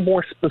to me,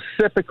 more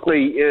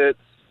specifically, it's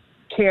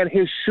can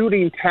his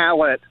shooting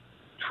talent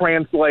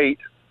translate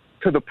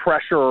to the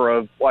pressure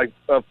of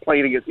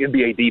playing against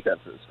NBA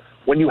defenses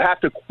when you have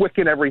to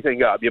quicken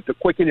everything up. You have to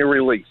quicken your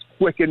release,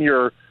 quicken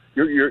your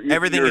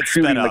everything your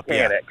shooting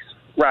mechanics.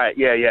 Yeah. Right?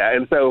 Yeah.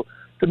 And so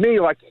to me,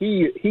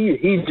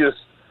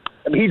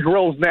 he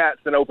drills nets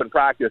in open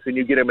practice, and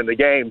you get him in the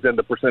games, and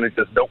the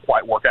percentages don't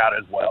quite work out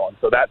as well. And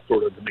so that's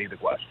sort of, to me, the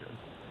question.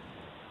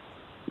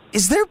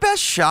 Is their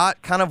best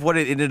shot kind of what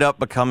it ended up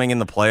becoming in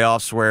the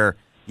playoffs, where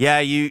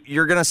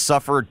you're going to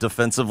suffer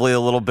defensively a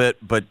little bit,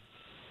 but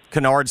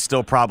Kennard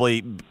still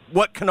probably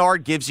what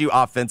Kennard gives you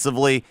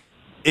offensively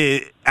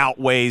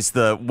outweighs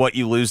what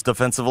you lose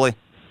defensively?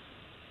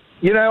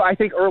 I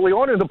think early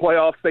on in the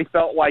playoffs, they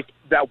felt like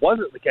that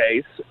wasn't the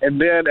case.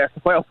 And then as the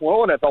playoffs went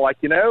on, it felt like,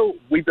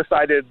 we've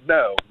decided,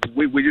 no,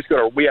 we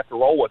have to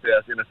roll with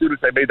this. And as soon as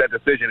they made that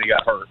decision, he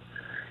got hurt.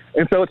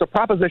 And so it's a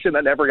proposition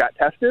that never got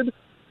tested.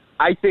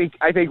 I think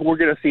we're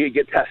going to see it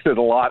get tested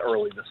a lot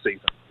early this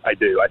season. I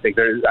do. I think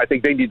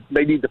they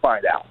need to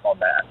find out on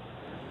that.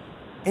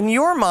 In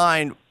your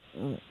mind,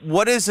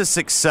 what is a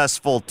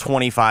successful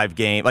 25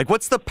 game?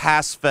 What's the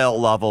pass-fail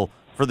level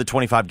for the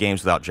 25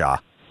 games without Ja?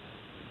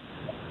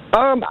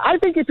 I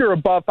think if you're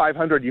above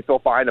 500, you feel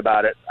fine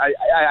about it.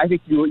 I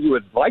think you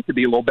would like to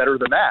be a little better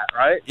than that,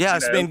 right? Yeah,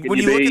 when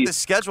you look at the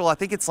schedule, I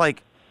think it's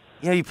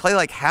you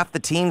play half the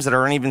teams that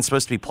aren't even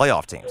supposed to be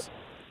playoff teams.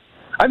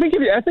 I think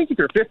if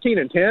you're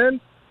 15-10,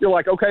 you're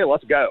like, okay,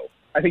 let's go.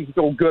 I think you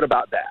feel good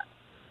about that.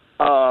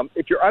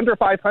 If you're under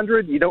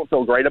 500, you don't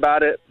feel great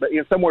about it, but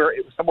somewhere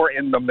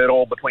in the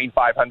middle between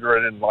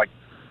 500 and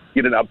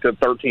getting up to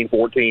 13,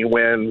 14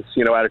 wins,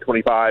 out of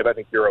 25, I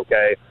think you're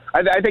okay.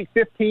 I think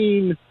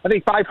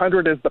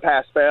 500 is the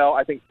pass fail.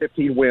 I think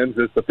 15 wins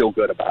is the feel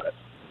good about it.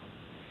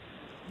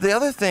 The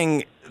other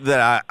thing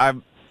that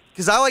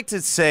because I like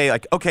to say,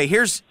 okay,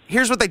 here's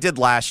what they did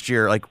last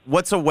year.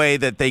 What's a way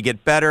that they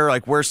get better?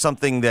 Where's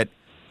something that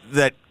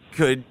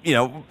could,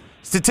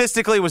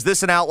 statistically, was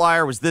this an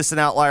outlier? Was this an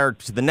outlier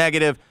to the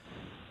negative?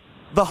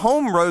 The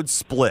home road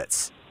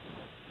splits.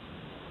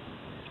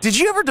 Did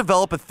you ever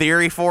develop a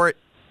theory for it?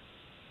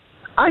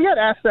 I got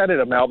asked that at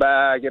a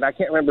mailbag, and I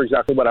can't remember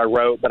exactly what I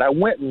wrote, but I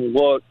went and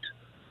looked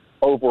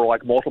over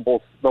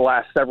the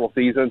last several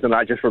seasons, and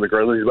not just for the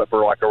Grizzlies, but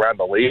for around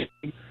the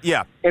league.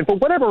 Yeah. And for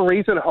whatever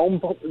reason,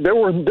 there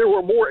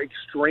were more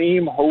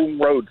extreme home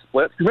road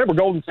splits. Remember,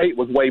 Golden State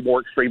was way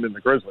more extreme than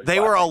the Grizzlies. They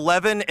were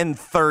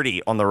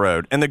 11-30 on the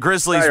road, and the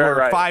Grizzlies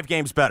were 5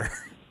 games better.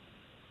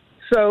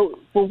 So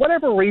for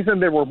whatever reason,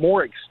 there were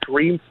more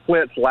extreme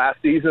splits last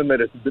season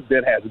than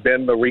has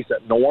been the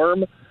recent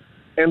norm.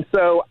 And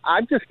so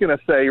I'm just going to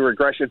say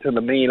regression to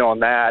the mean on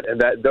that, and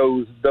that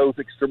those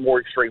more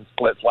extreme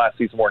splits last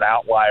season were an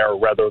outlier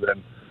rather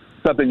than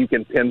something you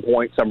can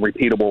pinpoint some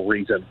repeatable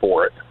reason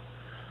for it.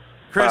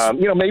 Chris,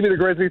 maybe the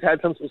Grizzlies had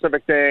some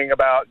specific thing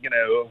about,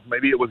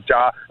 maybe it was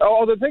Ja.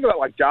 Oh, the thing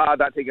about Ja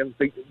not taking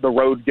the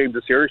road games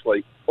as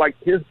seriously,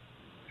 his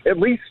at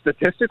least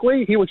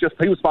statistically, he was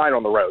fine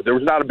on the road. There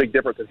was not a big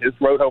difference in his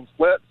road home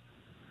splits.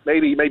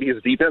 Maybe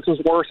his defense was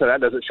worse, and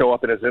that doesn't show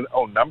up in his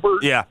own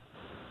numbers. Yeah.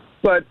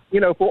 But,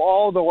 for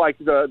all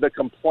the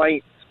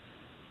complaints,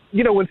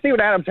 when Steven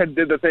Adams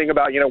did the thing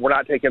about, we're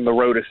not taking the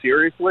road as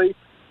seriously,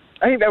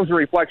 I think that was a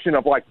reflection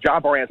of,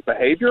 John Morant's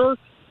behavior.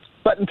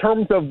 But in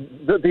terms of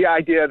the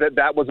idea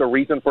that was a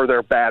reason for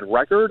their bad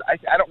record,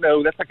 I don't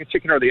know. That's like a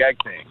chicken or the egg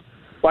thing.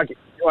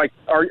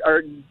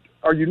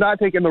 Are you not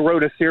taking the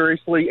road as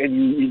seriously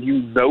and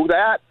you know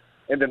that,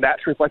 and then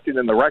that's reflected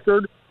in the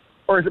record?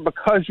 Or is it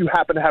because you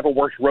happen to have a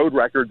worse road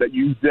record that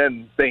you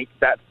then think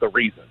that's the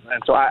reason?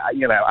 And so I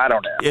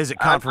don't know. Is it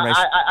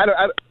confirmation?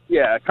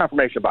 Yeah,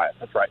 confirmation bias.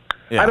 That's right.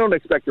 Yeah. I don't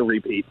expect a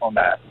repeat on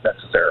that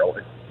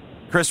necessarily.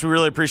 Chris, we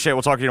really appreciate it.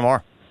 We'll talk to you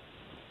tomorrow.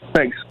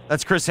 Thanks.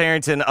 That's Chris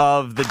Herrington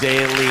of the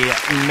Daily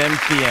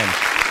Memphian.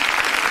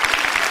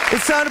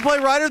 It's time to play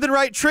Writer Than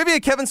Wright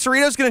Trivia. Kevin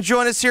Cerrito is going to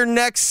join us here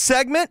next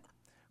segment.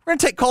 We're going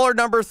to take caller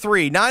number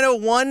 3,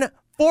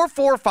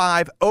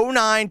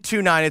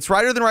 901-445-0929. It's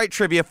Writer Than Wright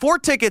Trivia. 4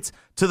 tickets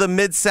to the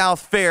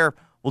Mid-South Fair.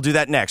 We'll do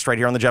that next right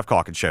here on the Jeff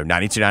Calkins Show,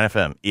 92.9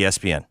 FM,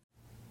 ESPN.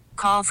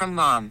 Call from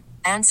mom.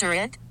 Answer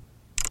it.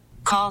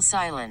 Call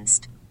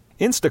silenced.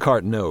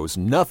 Instacart knows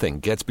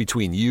nothing gets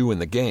between you and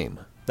the game.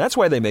 That's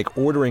why they make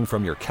ordering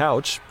from your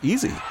couch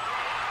easy.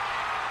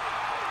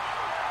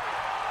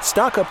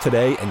 Stock up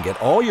today and get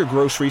all your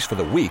groceries for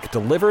the week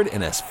delivered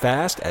in as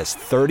fast as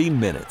 30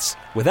 minutes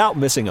without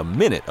missing a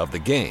minute of the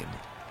game.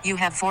 You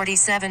have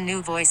 47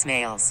 new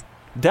voicemails.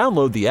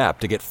 Download the app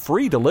to get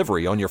free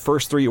delivery on your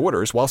first 3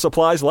 orders while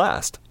supplies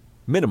last.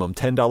 Minimum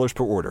 $10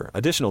 per order.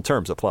 Additional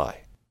terms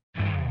apply.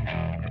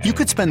 You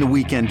could spend the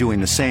weekend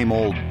doing the same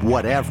old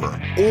whatever,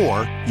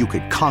 or you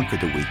could conquer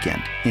the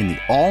weekend in the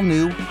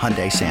all-new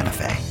Hyundai Santa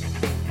Fe.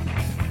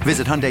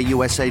 Visit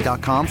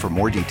HyundaiUSA.com for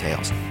more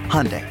details.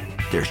 Hyundai,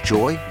 there's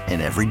joy in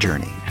every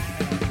journey.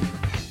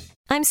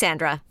 I'm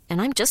Sandra,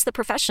 and I'm just the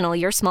professional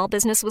your small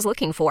business was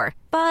looking for.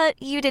 But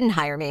you didn't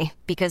hire me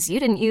because you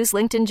didn't use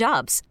LinkedIn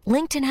Jobs.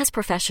 LinkedIn has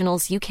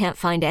professionals you can't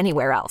find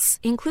anywhere else,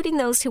 including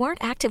those who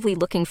aren't actively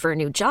looking for a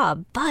new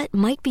job, but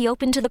might be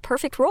open to the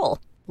perfect role,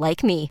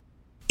 like me.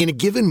 In a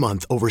given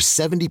month, over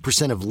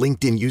 70% of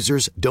LinkedIn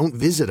users don't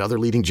visit other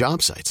leading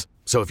job sites.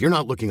 So if you're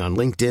not looking on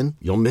LinkedIn,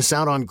 you'll miss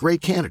out on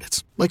great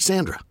candidates like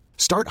Sandra.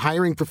 Start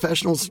hiring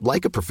professionals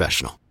like a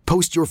professional.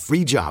 Post your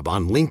free job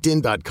on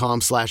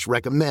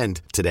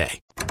linkedin.com/recommend today.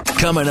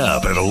 Coming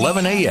up at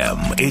 11 a.m.,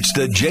 it's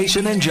the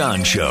Jason and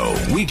John Show.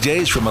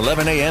 Weekdays from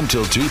 11 a.m.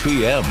 till 2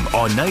 p.m.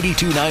 on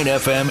 92.9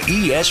 FM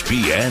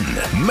ESPN,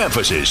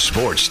 Memphis'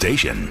 sports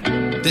station.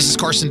 This is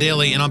Carson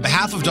Daly, and on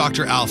behalf of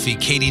Dr. Alfie,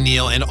 Katie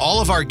Neal, and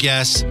all of our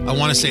guests, I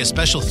want to say a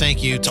special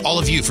thank you to all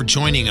of you for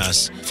joining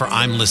us for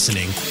I'm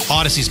Listening,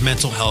 Odyssey's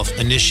mental health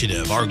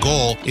initiative. Our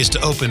goal is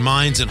to open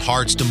minds and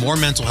hearts to more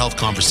mental health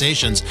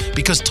conversations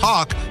because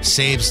talk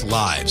saves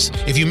lives.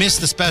 If you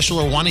missed the special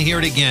or want to hear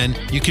it again,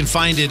 you can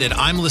find it at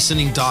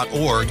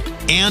imlistening.org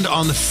and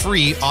on the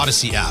free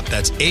Odyssey app.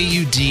 That's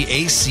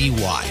AUDACY.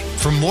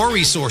 For more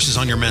resources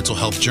on your mental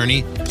health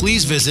journey,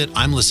 please visit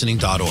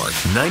imlistening.org.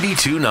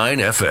 92.9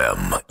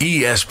 FM,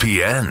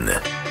 ESPN.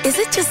 Is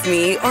it just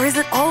me, or is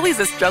it always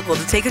a struggle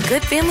to take a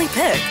good family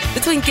pic?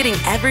 Between getting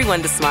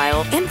everyone to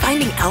smile and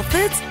finding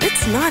outfits,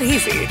 it's not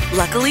easy.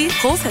 Luckily,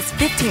 Kohl's has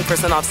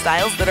 15% off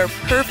styles that are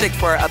perfect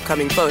for our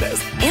upcoming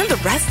photos, and the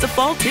rest of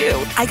fall,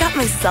 too. I got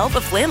myself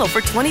a flannel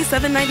for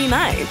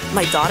 $27.99,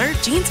 my daughter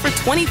jeans for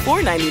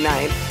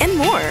 $24.99, and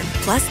more.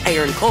 Plus, I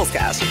earned Kohl's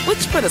Cash,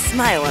 which put a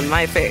smile on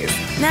my face.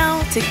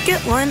 Now, to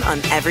get one on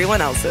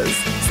everyone else's.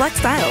 Select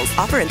styles.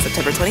 Offer in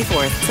September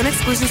 24th. Some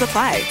exclusions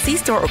apply. See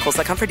store or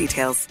Kohl's.com for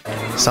details.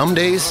 Some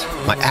days,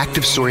 my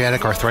active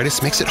psoriatic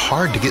arthritis makes it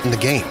hard to get in the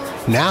game.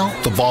 Now,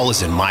 the ball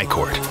is in my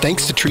court,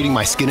 thanks to treating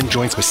my skin and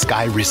joints with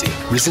Skyrizi,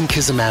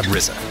 Risankizumab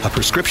Riza, a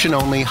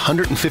prescription-only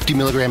 150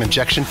 milligram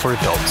injection for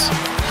adults.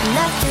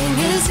 Nothing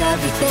is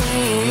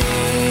everything.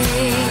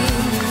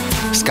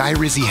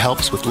 Skyrizi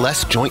helps with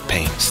less joint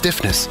pain,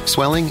 stiffness,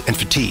 swelling, and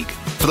fatigue.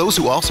 For those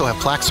who also have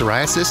plaque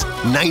psoriasis,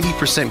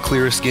 90%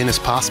 clearer skin is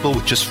possible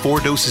with just 4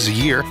 doses a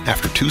year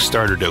after 2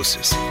 starter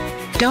doses.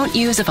 Don't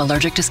use if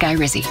allergic to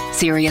Skyrizi.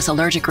 Serious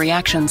allergic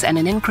reactions and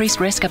an increased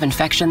risk of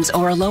infections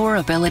or a lower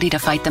ability to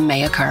fight them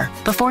may occur.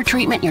 Before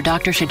treatment, your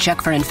doctor should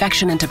check for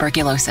infection and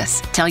tuberculosis.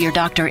 Tell your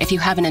doctor if you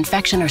have an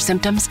infection or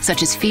symptoms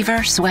such as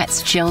fever,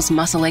 sweats, chills,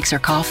 muscle aches, or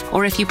cough,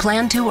 or if you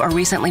plan to or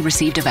recently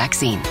received a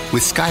vaccine.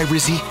 With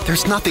Skyrizi,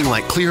 there's nothing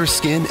like clearer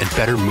skin and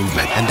better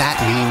movement, and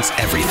that means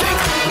everything.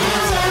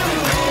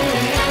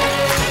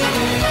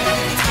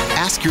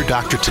 Ask your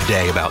doctor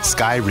today about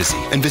Skyrizi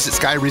and visit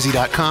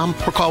Skyrizi.com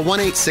or call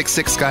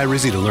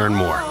 1-866-SKYRIZI to learn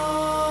more.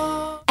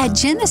 At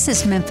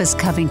Genesis Memphis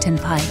Covington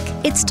Pike,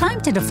 it's time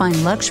to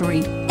define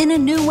luxury in a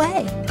new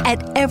way.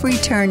 At every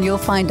turn, you'll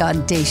find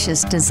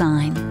audacious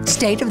design,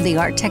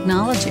 state-of-the-art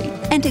technology,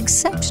 and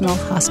exceptional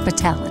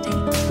hospitality.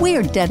 We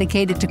are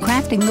dedicated to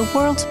crafting the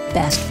world's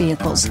best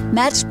vehicles,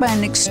 matched by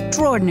an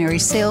extraordinary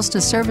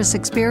sales-to-service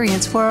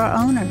experience for our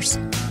owners.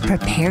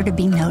 Prepare to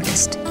be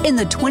noticed in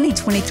the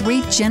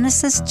 2023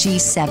 Genesis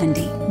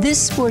G70. This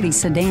sporty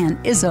sedan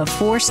is a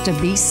force to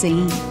be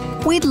seen.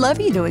 We'd love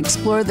you to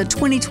explore the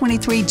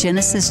 2023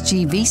 Genesis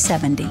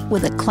GV70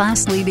 with a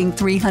class-leading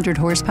 300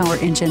 horsepower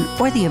engine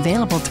or the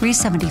available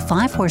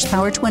 375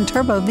 horsepower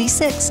twin-turbo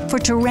V6 for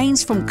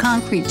terrains from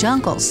concrete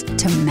jungles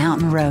to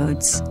mountain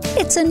roads.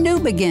 It's a new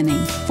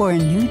beginning for a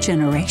new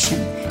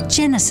generation.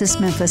 Genesis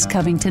Memphis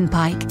Covington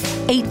Pike,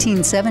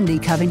 1870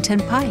 Covington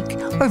Pike,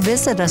 or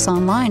visit us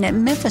online at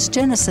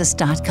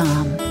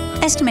memphisgenesis.com.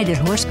 Estimated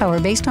horsepower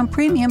based on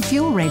premium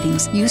fuel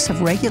ratings. Use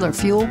of regular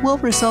fuel will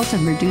result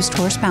in reduced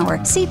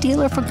horsepower. See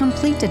dealer for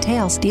complete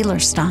details. Dealer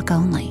stock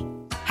only.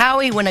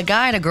 Howie, when a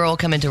guy and a girl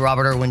come into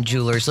Robert Irwin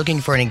Jewelers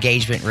looking for an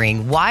engagement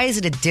ring, why is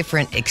it a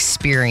different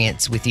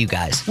experience with you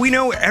guys? We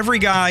know every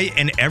guy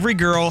and every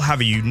girl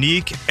have a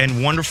unique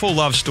and wonderful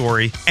love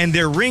story, and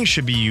their ring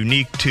should be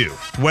unique too.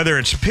 Whether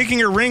it's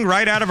picking a ring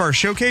right out of our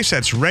showcase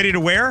that's ready to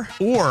wear,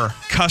 or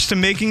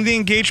custom making the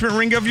engagement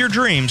ring of your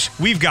dreams,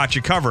 we've got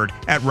you covered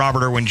at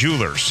Robert Irwin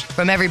Jewelers.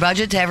 From every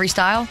budget to every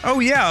style? Oh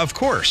yeah, of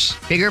course.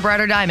 Bigger,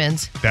 brighter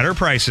diamonds. Better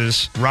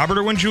prices. Robert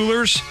Irwin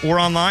Jewelers, or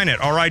online at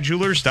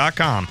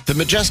rijewelers.com. The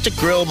Majestic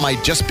Grill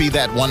might just be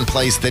that one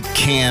place that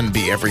can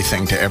be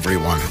everything to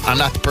everyone. I'm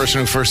not the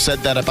person who first said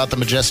that about the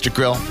Majestic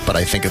Grill, but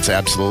I think it's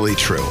absolutely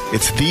true.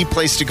 It's the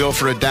place to go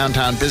for a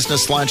downtown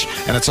business lunch,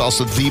 and it's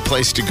also the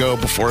place to go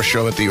before a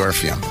show at the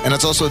Orpheum. And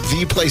it's also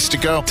the place to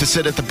go to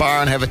sit at the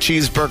bar and have a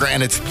cheeseburger,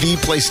 and it's the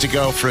place to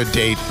go for a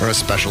date or a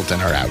special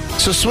dinner out.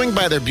 So swing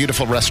by their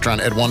beautiful restaurant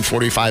at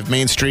 145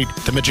 Main Street.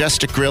 The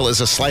Majestic Grill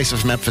is a slice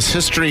of Memphis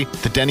history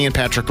that Denny and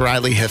Patrick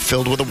Riley have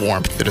filled with a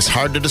warmth that is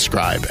hard to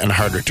describe and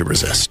harder to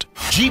resist.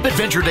 Jeep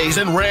Adventure Days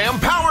and Ram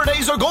Power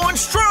Days are going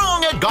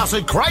strong at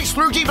Gossett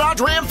Chrysler Jeep Dodge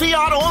Ram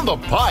Fiat on the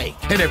Pike.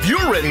 And if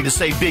you're ready to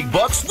save big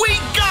bucks, we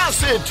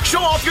Gossett! Show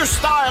off your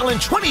style in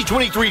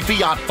 2023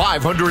 Fiat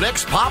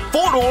 500X Pop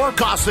 4-door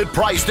Gossett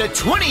priced at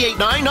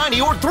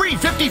 $28,990 or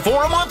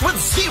 $354 a month with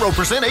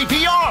 0%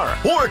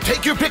 APR. Or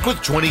take your pick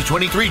with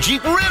 2023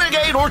 Jeep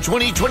Renegade or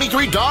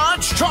 2023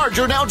 Dodge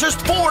Charger, now just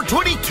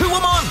 $422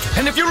 a month.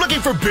 And if you're looking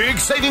for big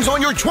savings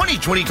on your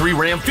 2023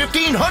 Ram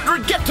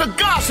 1500, get to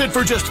Gossett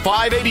for just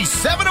 $587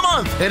 a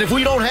month. And if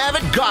we don't have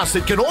it,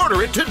 Gossett can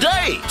order it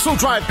today. So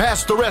drive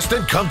past the rest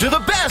and come to the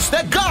best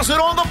at Gossett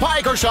on the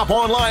Pike, or shop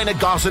online at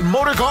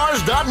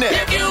GossettMotorCars.net.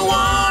 If you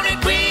want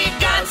it, we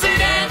Gossett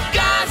at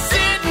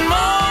Gossett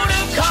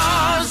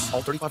Motorcars.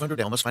 All 3500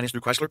 Elmas financed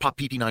through Chrysler. Pop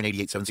PP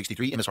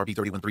 988,763, MSRP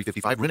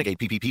 31,355, Renegade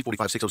PPP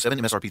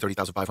 45,607, MSRP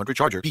 30,500,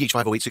 Charger PH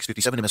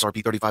 508,657,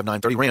 MSRP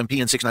 35,930, Ram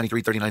PN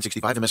 693,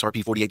 3965,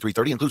 MSRP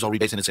 48,330, includes all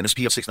rebates and incentives.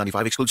 PF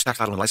 695, excludes tax,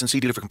 title, and license.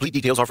 See dealer for complete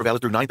details. Offer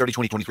valid through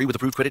 9/30/2023 with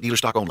approved credit, dealer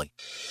stock only.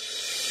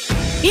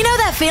 You know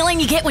that feeling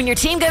you get when your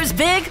team goes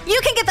big?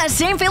 You can get that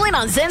same feeling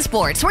on Zen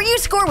Sports, where you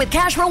score with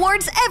cash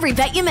rewards every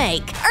bet you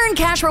make. Earn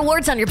cash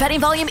rewards on your betting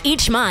volume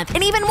each month,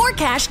 and even more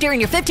cash during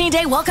your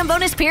 15-day welcome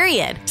bonus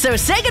period. So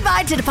say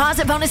goodbye to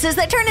deposit bonuses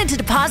that turn into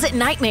deposit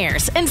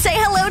nightmares, and say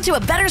hello to a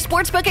better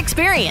sportsbook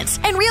experience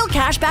and real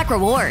cashback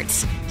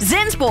rewards.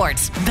 Zen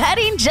Sports.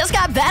 Betting just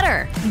got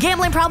better.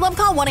 Gambling problem?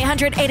 Call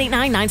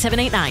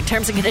 1-800-889-9789.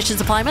 Terms and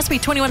conditions apply. Must be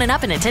 21 and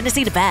up and in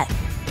Tennessee to bet.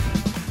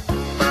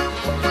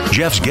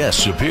 Jeff's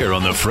guests appear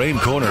on the Frame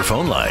Corner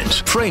phone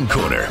lines. Frame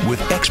Corner,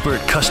 with expert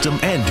custom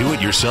and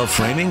do-it-yourself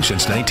framing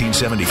since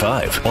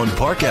 1975 on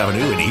Park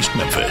Avenue in East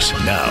Memphis.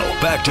 Now,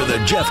 back to the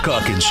Jeff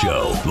Calkins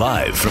Show,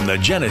 live from the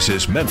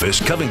Genesis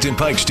Memphis Covington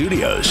Pike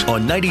Studios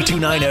on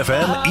 92.9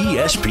 FM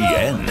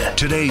ESPN.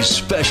 Today's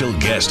special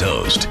guest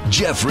host,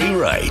 Jeffrey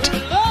Wright.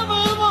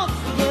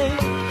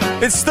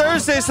 It's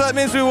Thursday, so that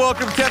means we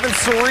welcome Kevin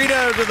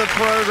Cerrito to the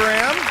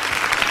program.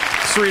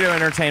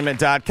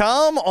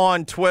 CerritoEntertainment.com,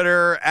 on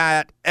Twitter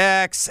at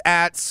X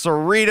at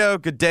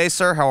Cerrito. Good day,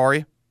 sir. How are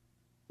you?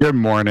 Good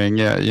morning.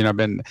 Yeah, I've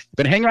been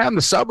hanging out in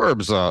the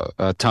suburbs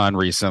a ton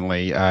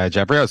recently.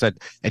 Jeffrey, I was at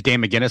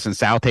Dan McGinnis in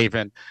South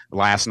Haven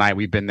last night.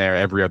 We've been there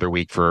every other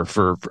week for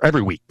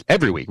every week.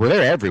 We're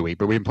there every week,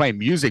 but we've been playing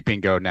music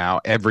bingo now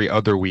every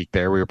other week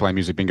there. We were playing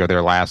music bingo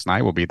there last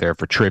night. We'll be there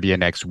for trivia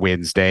next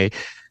Wednesday.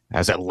 I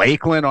was at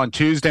Lakeland on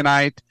Tuesday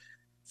night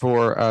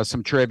for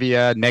some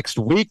trivia. Next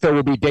week, though,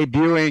 we'll be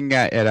debuting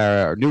at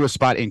our newest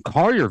spot in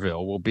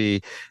Collierville. We'll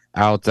be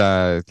out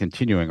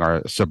continuing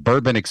our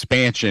suburban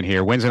expansion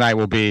here. Wednesday night,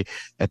 we'll be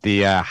at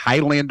the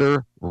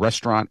Highlander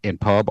Restaurant and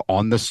Pub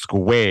on the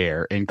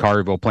Square in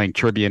Collierville, playing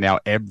trivia now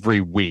every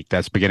week.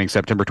 That's beginning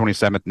September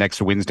 27th,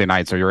 next Wednesday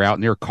night. So you're out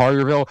near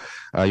Collierville.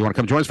 You want to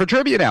come join us for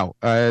trivia now.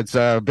 It's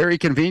very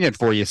convenient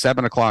for you.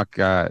 7 o'clock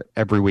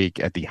every week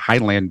at the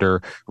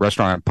Highlander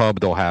Restaurant and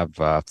Pub. They'll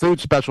have food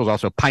specials,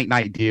 also pint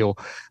night deal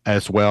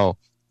as well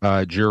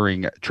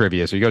during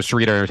trivia. So you go to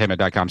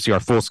CerritoEntertainment.com, see our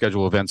full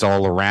schedule of events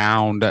all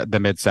around the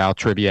Mid-South,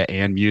 trivia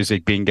and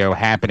music bingo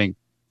happening.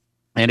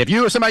 And if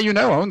you or somebody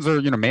owns or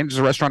manages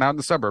a restaurant out in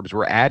the suburbs,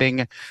 we're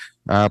adding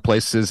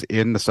places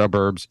in the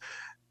suburbs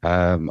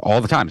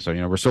all the time. So,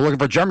 we're still looking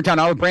for Germantown,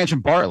 Olive Branch,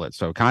 and Bartlett.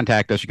 So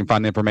contact us. You can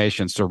find the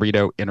information,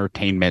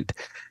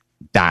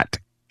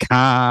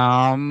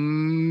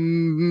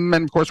 CerritoEntertainment.com.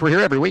 And, of course, we're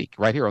here every week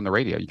right here on the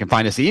radio. You can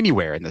find us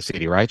anywhere in the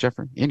city, right,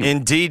 Jeffrey? Anywhere.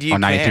 Indeed, you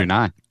on can.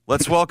 92.9.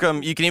 Let's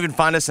welcome, you can even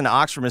find us in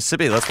Oxford,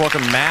 Mississippi. Let's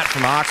welcome Matt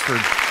from Oxford.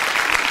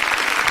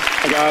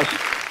 Hey, guys.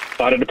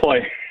 Excited to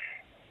play.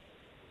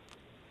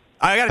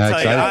 I got to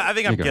tell you, I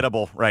think I'm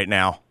gettable right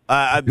now.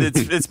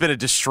 It's been a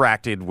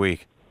distracted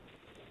week.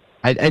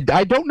 I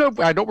don't know.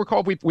 I don't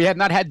recall if we have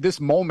not had this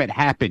moment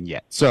happen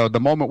yet. So the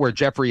moment where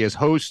Jeffrey is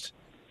host,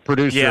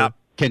 producer,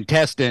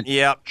 contestant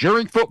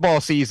during football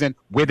season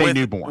with a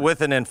newborn. With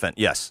an infant,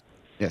 yes.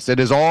 Yes, it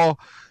is all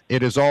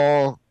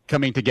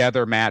coming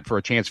together, Matt, for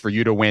a chance for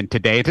you to win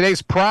today.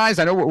 Today's prize,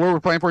 I know what we're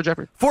playing for,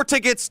 Jeffrey. 4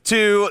 tickets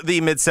to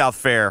the Mid-South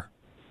Fair.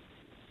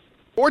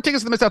 4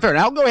 tickets to the Mid-South Fair. And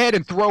I'll go ahead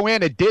and throw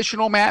in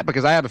additional, Matt,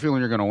 because I have a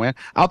feeling you're going to win.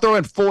 I'll throw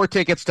in 4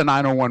 tickets to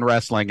 901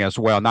 Wrestling as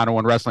well.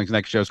 901 Wrestling's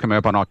next show is coming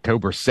up on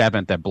October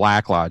 7th at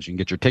Black Lodge. You can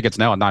get your tickets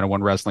now at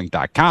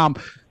 901wrestling.com.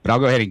 But I'll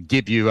go ahead and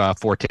give you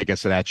 4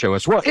 tickets to that show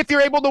as well, if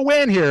you're able to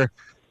win here,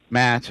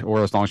 Matt,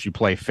 or as long as you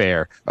play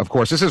fair. Of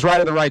course, this is right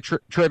of the Wright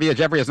Trivia.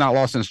 Jeffrey has not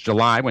lost since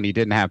July when he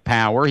didn't have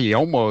power. He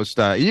almost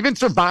even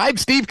survived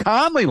Steve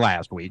Conley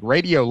last week.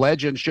 Radio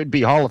legend, should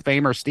be Hall of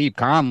Famer Steve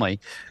Conley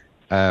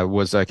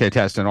was a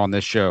contestant on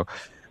this show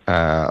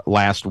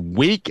last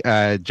week.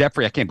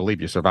 Jeffrey, I can't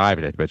believe you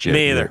survived it. But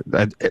Me either.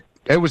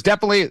 It was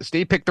definitely,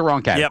 Steve picked the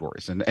wrong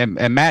categories. Yep.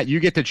 And Matt, you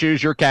get to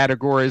choose your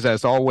categories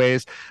as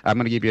always. I'm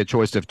going to give you a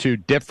choice of 2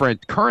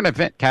 different current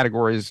event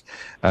categories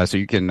so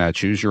you can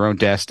choose your own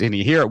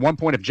destiny here. At one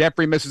point, if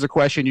Jeffrey misses a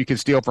question, you can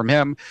steal from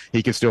him.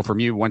 He can steal from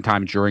you one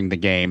time during the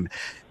game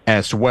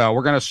as well.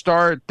 We're going to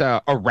start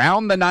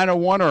around the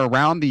 901 or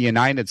around the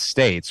United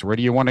States. Where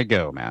do you want to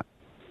go, Matt?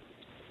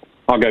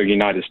 I'll go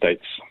United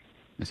States.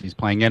 He's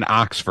playing in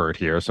Oxford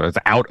here, so it's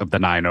out of the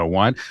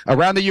 901.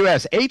 Around the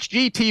U.S.,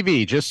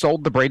 HGTV just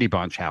sold the Brady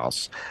Bunch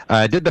house.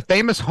 Did the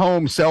famous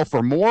home sell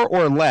for more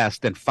or less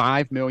than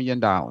 $5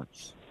 million? I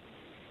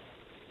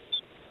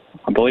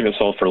believe it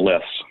sold for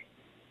less.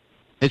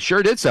 It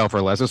sure did sell for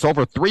less. It sold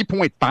for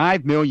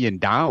 $3.5 million,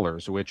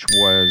 which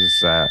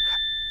was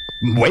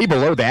way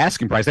below the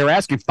asking price. They were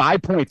asking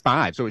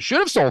 $5.5, so it should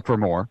have sold for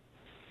more.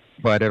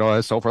 But it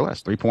all sold for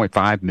less,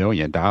 $3.5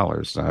 million for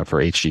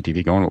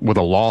HGTV, going with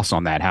a loss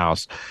on that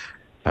house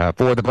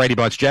for the Brady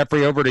Bunch.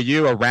 Jeffrey, over to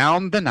you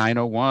around the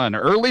 901.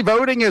 Early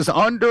voting is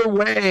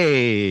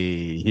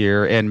underway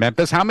here in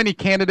Memphis. How many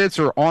candidates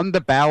are on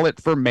the ballot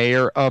for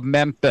mayor of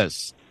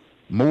Memphis?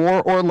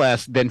 More or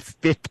less than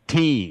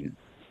 15?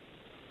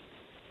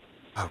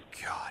 Oh,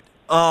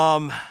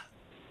 God.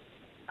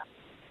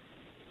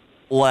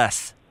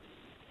 Less.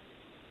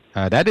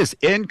 That is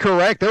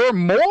incorrect. There are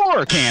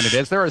more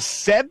candidates. There are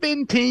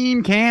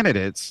 17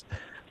 candidates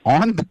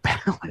on the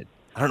ballot.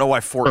 I don't know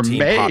why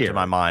 14 popped in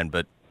my mind,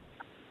 but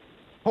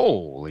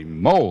holy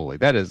moly,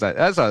 that's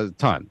a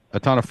ton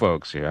of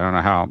folks here. I don't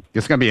know how.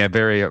 It's going to be a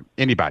very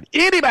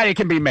anybody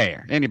can be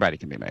mayor. Anybody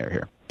can be mayor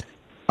here.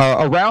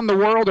 Around the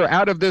world or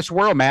out of this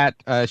world, Matt?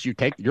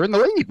 You're in the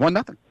lead,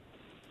 1-0.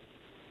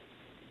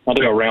 I'll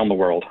do around the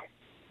world.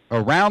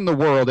 Around the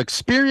world,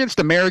 experienced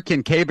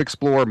American cave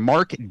explorer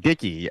Mark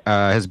Dickey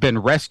has been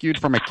rescued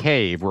from a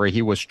cave where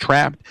he was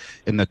trapped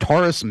in the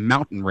Taurus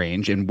mountain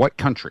range in what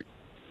country?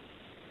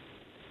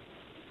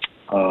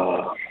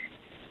 I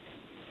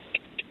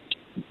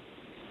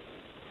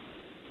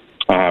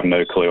have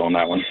no clue on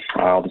that one.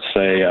 I'll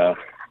say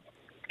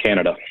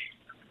Canada.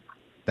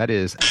 That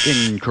is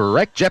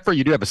incorrect. Jeffrey,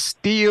 you do have a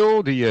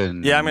steal. Do you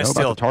Yeah, I'm going to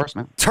steal. Taurus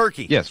Mountain?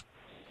 Turkey. Yes.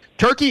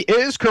 Turkey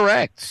is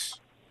correct.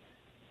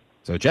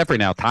 So Jeffrey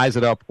now ties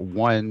it up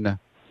 1-1.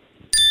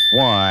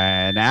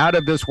 Out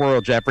of this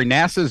world, Jeffrey.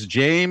 NASA's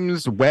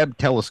James Webb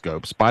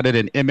Telescope spotted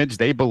an image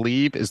they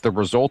believe is the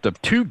result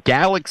of 2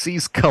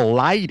 galaxies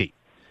colliding.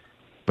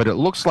 But it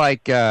looks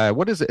like,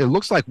 what is it? It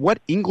looks like what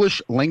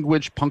English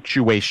language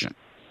punctuation?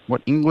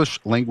 What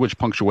English language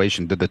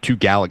punctuation did the 2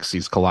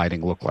 galaxies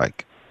colliding look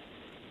like?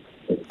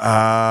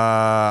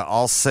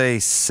 I'll say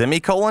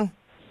semicolon.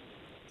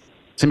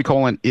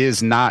 Semicolon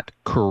is not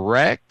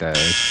correct.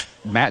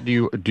 Matt,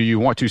 do you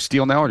want to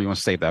steal now, or do you want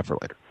to save that for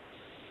later?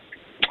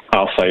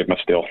 I'll save my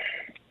steal.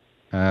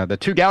 The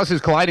 2 galaxies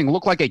colliding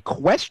look like a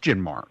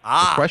question mark.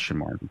 A question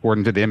mark,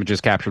 according to the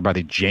images captured by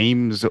the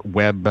James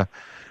Webb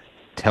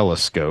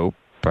Telescope.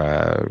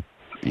 The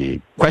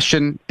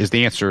question is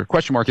the answer.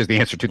 Question mark is the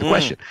answer to the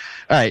question.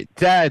 All right.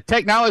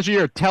 Technology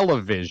or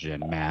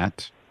television,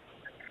 Matt?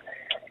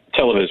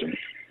 Television.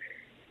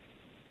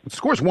 The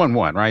score's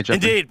 1-1, right, Jeffrey?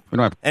 Indeed. We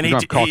don't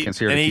have Calkins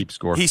here to keep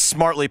score. He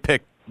smartly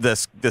picked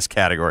this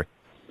category.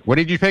 What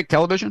did you pick?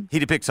 Television? He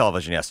did pick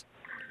television, yes.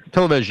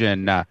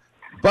 Television.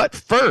 But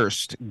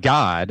First,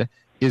 God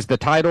is the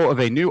title of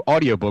a new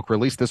audiobook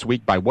released this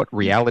week by what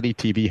reality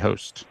TV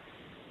host?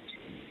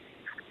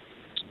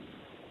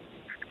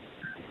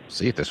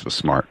 See if this was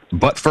smart.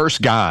 But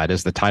First, God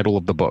is the title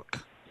of the book.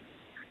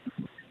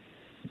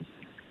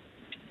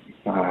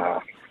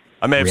 I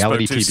may have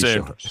reality spoke too TV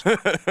soon. show host.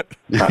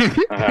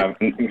 I have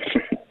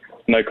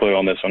No clue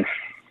on this one.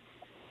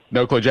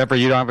 No clue, Jeffrey.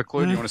 You don't have a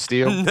clue. Do you want to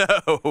steal?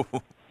 No.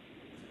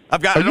 I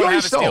don't have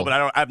a steal, but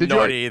I have no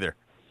idea either.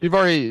 You've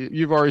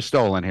already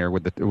stolen here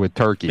with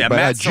turkey. Yeah, but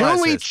Matt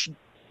Julie Chen.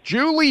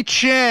 Julie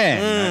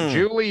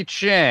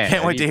Chen.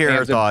 Can't wait to hear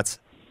her thoughts.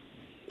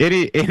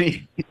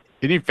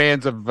 Any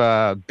fans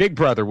of Big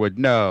Brother would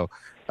know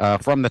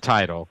from the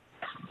title.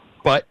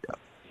 But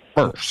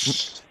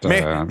first,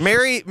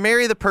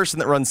 marry the person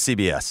that runs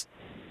CBS.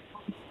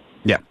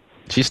 Yeah,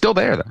 she's still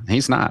there though.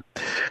 He's not.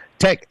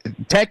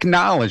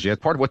 Technology.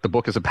 That's part of what the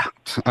book is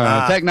about.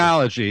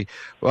 Technology.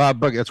 But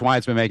that's why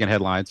it's been making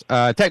headlines.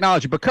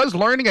 Technology. Because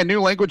learning a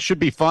new language should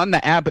be fun,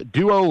 the app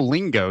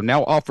Duolingo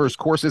now offers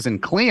courses in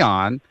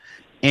Cleon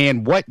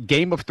and what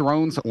Game of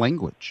Thrones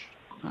language?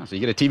 So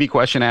you get a TV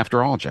question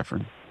after all,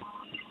 Jeffrey.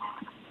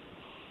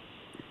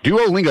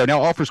 Duolingo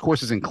now offers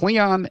courses in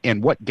Cleon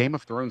and what Game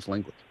of Thrones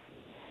language?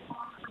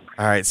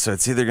 All right, so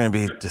it's either going to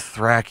be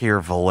Dothraki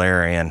or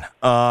Valerian.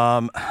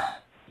 I'll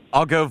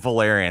go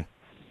Valerian.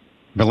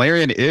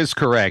 Valerian is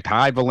correct.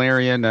 Hi,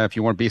 Valerian. If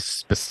you want to be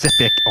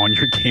specific on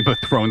your Game of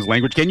Thrones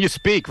language, can you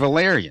speak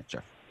Valerian,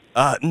 Jeff?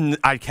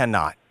 I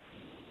cannot.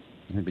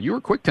 But you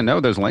were quick to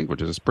know those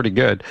languages. It's pretty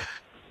good.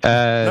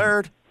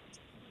 Nerd.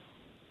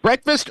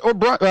 Breakfast or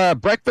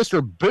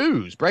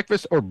booze?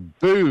 Breakfast or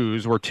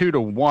booze? We're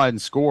 2-1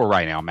 score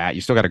right now, Matt.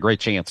 You still got a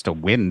great chance to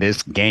win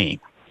this game.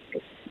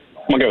 I'm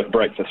going to go with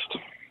breakfast.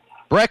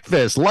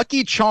 Breakfast.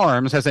 Lucky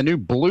Charms has a new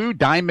blue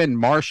diamond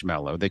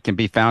marshmallow that can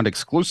be found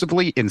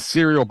exclusively in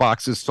cereal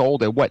boxes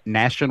sold at what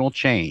national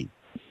chain?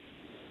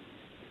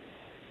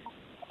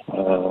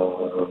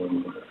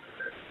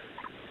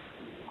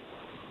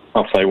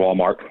 I'll say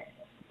Walmart.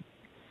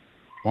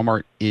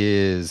 Walmart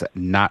is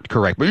not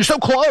correct, but you're so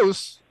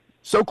close.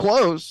 So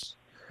close.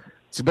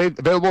 It's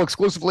available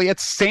exclusively at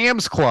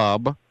Sam's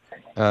Club.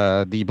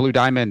 The blue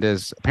diamond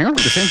is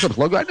apparently the Sam's Club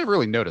logo. I never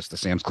really noticed the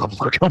Sam's Club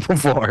logo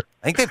before.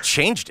 I think they've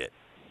changed it.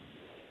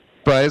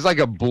 But it's like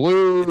a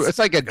blue. It's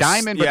like a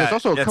diamond, but there's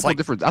also a couple of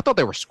different. I thought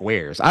they were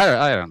squares.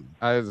 I don't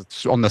know.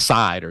 It's on the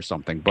side or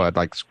something. But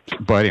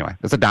anyway,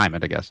 it's a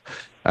diamond, I guess.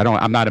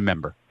 I'm not a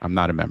member.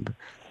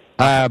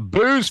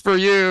 Booze for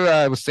you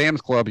with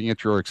Sam's Club. You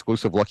get your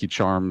exclusive Lucky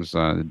Charms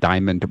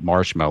diamond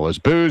marshmallows.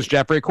 Booze,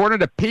 Jeffrey. According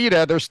to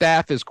PETA, their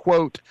staff is,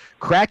 quote,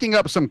 cracking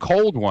up some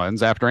cold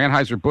ones after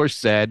Anheuser-Busch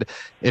said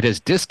it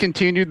has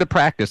discontinued the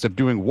practice of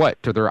doing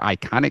what to their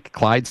iconic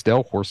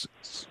Clydesdale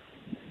horses?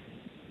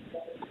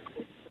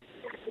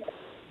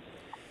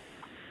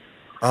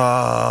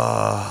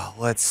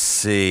 Let's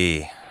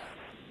see.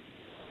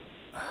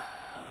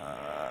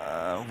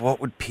 What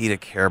would PETA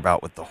care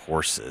about with the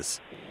horses?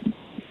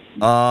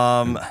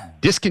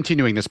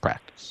 Discontinuing this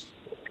practice.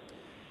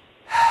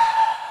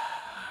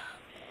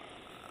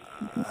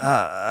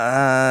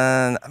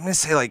 I'm gonna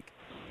say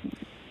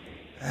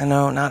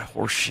no, not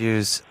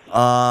horseshoes.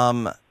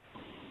 I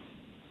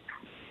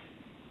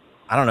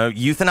don't know,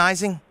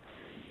 euthanizing.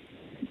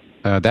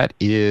 That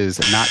is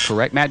not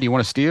correct. Matt, do you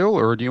want to steal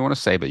or do you want to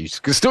save it? You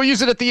can still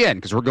use it at the end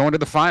because we're going to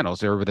the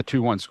finals there with a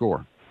 2-1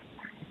 score.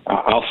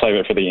 I'll save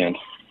it for the end.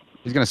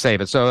 He's going to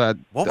save it. So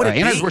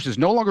Anheuser-Busch is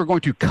no longer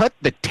going to cut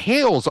the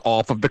tails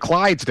off of the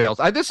Clydesdales.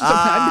 This is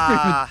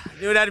something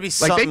it would have to be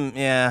something.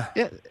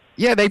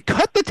 Yeah, they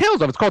cut the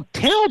tails off. It's called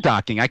tail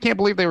docking. I can't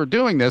believe they were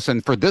doing this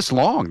and for this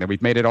long that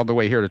we've made it all the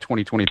way here to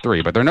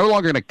 2023. But they're no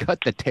longer going to cut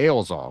the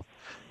tails off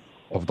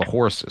of the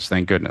horses.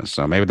 Thank goodness.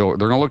 So maybe they're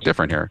going to look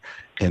different here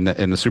in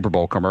the Super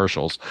Bowl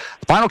commercials.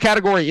 The final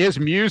category is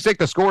music.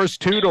 The score is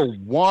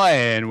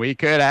 2-1. We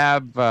could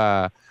have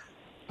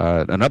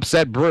an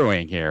upset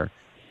brewing here.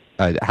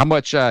 How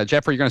much,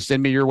 Jeff, are you going to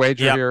send me your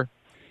wager here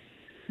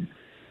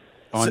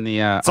on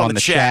the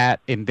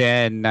chat? And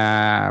then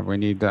we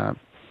need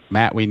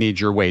Matt. We need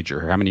your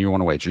wager. How many you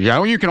want to wager?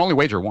 Yeah, you can only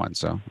wager one,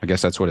 so I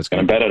guess that's what it's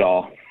going to be. Bet it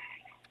all.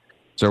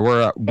 So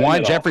we're at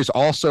one. Jeffrey's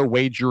also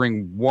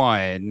wagering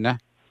one,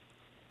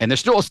 and there's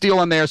still a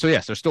steal in there. So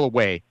yes, there's still a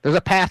way. There's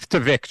a path to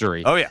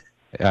victory. Oh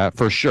yeah,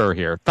 for sure.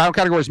 Here, final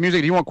category is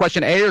music. Do you want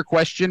question A or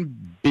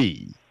question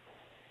B?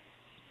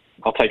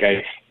 I'll take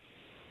A.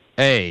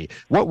 A.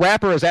 What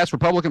rapper has asked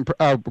Republican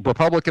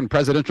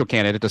presidential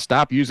candidate to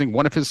stop using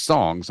one of his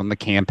songs on the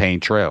campaign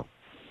trail?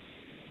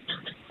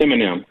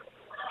 Eminem.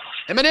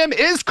 Eminem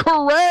is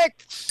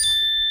correct.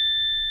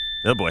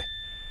 Oh boy.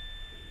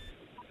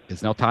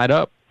 It's now tied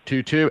up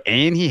 2-2,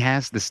 and he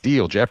has the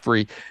steal,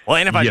 Jeffrey. Well,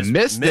 and if I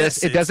miss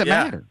this, it doesn't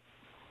matter.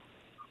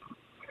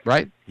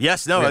 Right?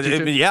 Yes, no,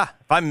 yeah.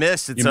 If I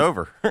miss, it's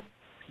over.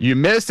 You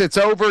miss, it's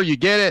over. You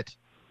get it,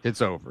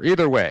 it's over.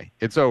 Either way,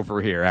 it's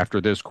over here after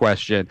this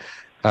question.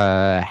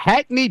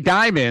 Hackney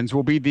Diamonds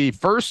will be the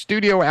first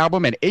studio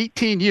album in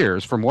 18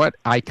 years from what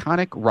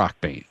iconic rock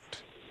band?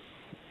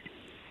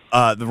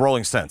 The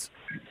Rolling Stones.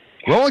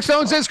 Rolling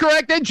Stones is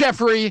correct, and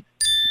Jeffrey,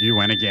 you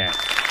win again.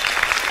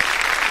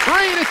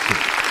 3-2,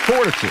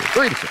 4-2,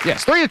 3-2.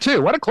 Yes,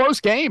 3-2. What a close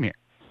game here.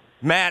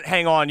 Matt,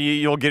 hang on.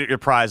 You'll get your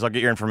prize. I'll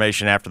get your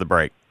information after the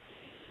break.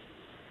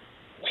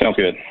 Sounds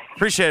good.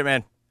 Appreciate it,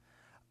 man.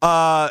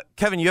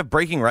 Kevin, you have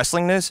breaking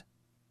wrestling news?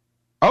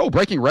 Oh,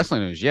 breaking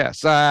wrestling news, yes.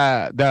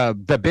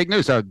 The big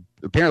news,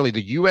 apparently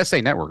the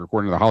USA Network,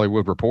 according to the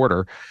Hollywood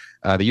Reporter,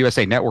 the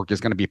USA Network is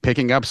going to be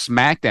picking up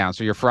SmackDown.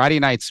 So your Friday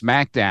night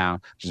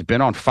SmackDown, which has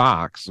been on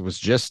Fox, was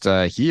just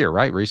here,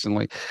 right,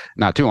 recently,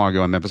 not too long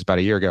ago in Memphis, about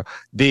a year ago.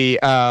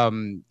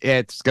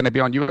 It's going to be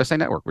on USA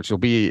Network, which will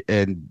be,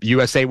 and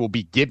USA will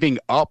be giving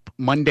up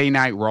Monday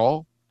Night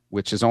Raw,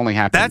 which has only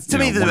happened. That's to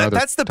me,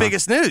 that's the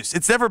biggest news.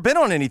 It's never been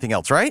on anything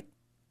else, right?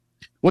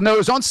 Well, no, it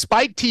was on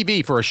Spike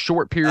TV for a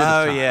short period of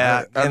time. Oh,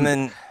 yeah. And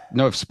then.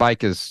 No, if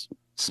Spike is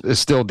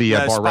still the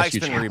Bar Spike's Rescue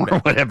Channel or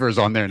whatever is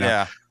on there now.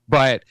 Yeah.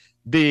 But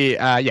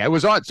it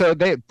was on. So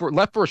they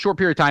left for a short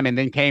period of time and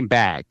then came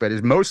back. But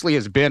it mostly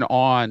has been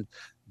on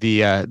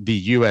the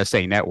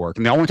USA Network.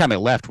 And the only time it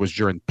left was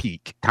during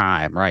peak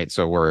time, right?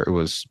 So where it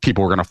was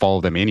people were going to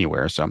follow them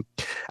anywhere. So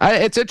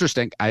it's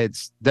interesting.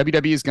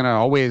 WWE is going to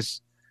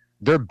always,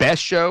 their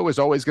best show is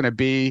always going to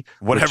be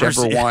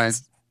whichever one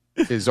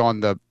is on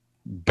the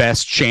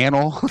best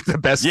channel, the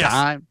best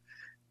time.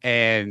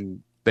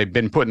 And they've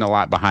been putting a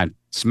lot behind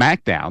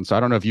SmackDown. So I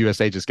don't know if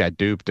USA just got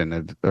duped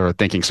and or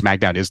thinking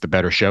SmackDown is the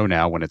better show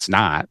now when it's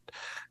not.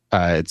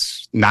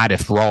 It's not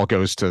if Raw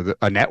goes to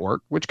a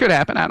network, which could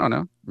happen. I don't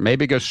know.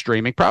 Maybe go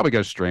streaming. Probably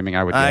go streaming,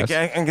 I would guess.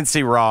 I can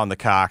see Raw on the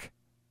cock.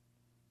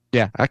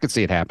 Yeah, I could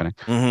see it happening.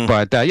 Mm-hmm.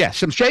 But,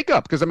 some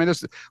shake-up. Because, I mean,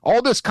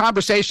 all this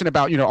conversation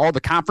about, all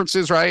the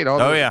conferences, right?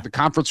 The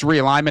conference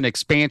realignment,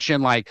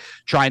 expansion, like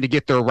trying to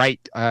get their right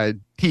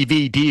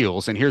TV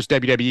deals. And here's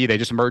WWE. They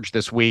just merged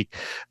this week,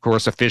 of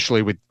course,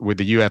 officially with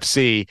the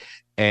UFC.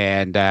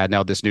 And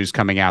now this news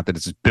coming out that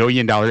it's $1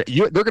 billion.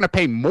 They're going to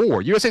pay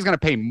more. USA is going to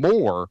pay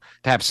more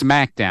to have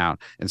SmackDown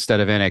instead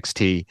of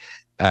NXT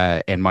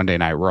and Monday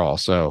Night Raw.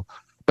 So,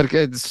 but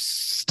it's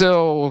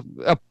still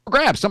a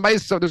grab. So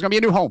there's going to be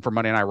a new home for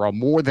Monday Night Raw,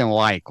 more than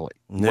likely.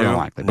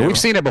 But we've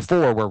seen it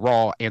before where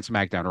Raw and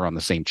SmackDown are on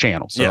the same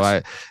channel.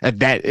 So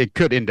that it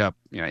could end up,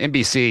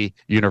 NBC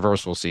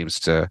Universal seems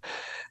to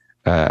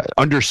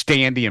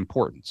understand the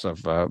importance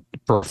of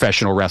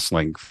professional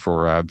wrestling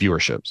for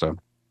viewership. So,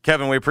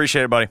 Kevin, we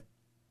appreciate it, buddy.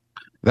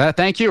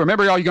 Thank you.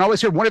 Remember, y'all, you can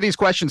always hear one of these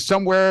questions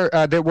somewhere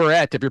that we're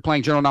at. If you're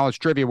playing General Knowledge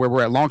Trivia, where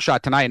we're at Long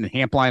Shot tonight in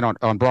Hampline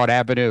on Broad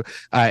Avenue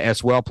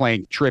as well,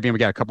 playing trivia. We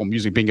got a couple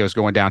music bingos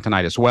going down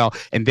tonight as well.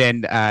 And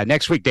then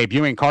next week,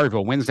 debuting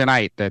Carterville Wednesday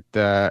night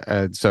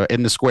so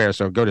in the square.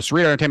 So go to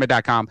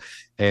CerritoEntertainment.com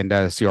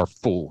and see our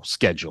full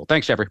schedule.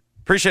 Thanks, Jeffrey.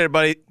 Appreciate it,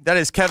 buddy. That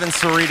is Kevin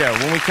Cerrito.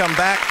 When we come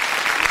back,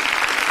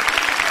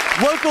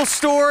 local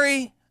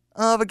story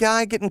of a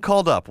guy getting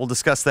called up. We'll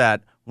discuss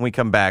that when we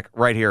come back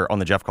right here on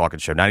the Jeff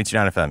Calkins Show,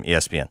 92.9 FM,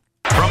 ESPN.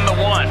 From the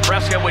one,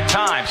 Prescott with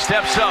time,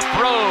 steps up,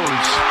 throws,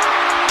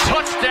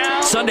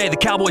 touchdown. Sunday, the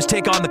Cowboys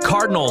take on the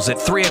Cardinals at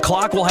 3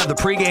 o'clock. We'll have the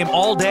pregame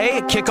all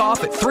day.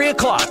 Kickoff at 3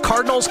 o'clock.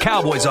 Cardinals,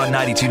 Cowboys on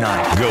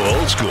 92.9. Go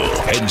old school.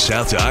 Heading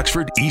south to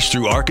Oxford, east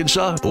through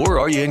Arkansas, or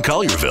are you in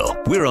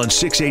Collierville? We're on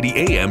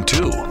 680 AM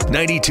too.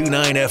 92.9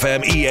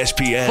 FM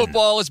ESPN.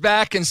 Football is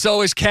back, and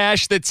so is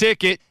Cash the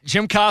Ticket.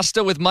 Jim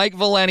Costa with Mike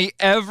Valeni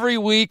every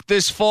week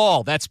this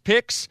fall. That's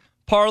picks,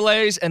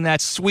 parlays, and that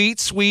sweet,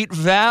 sweet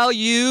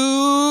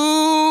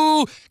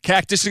value,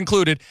 Cactus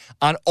included,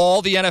 on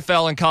all the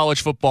NFL and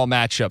college football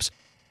matchups.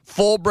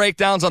 Full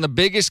breakdowns on the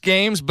biggest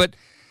games, but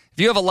if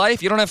you have a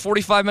life, you don't have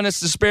 45 minutes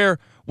to spare,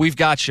 we've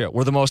got you.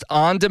 We're the most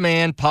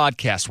on-demand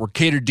podcast. We're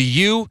catered to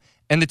you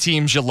and the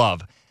teams you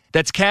love.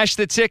 That's Cash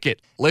the Ticket.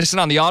 Listen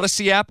on the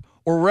Odyssey app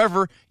or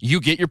wherever you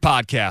get your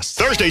podcasts.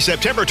 Thursday,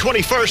 September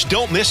 21st,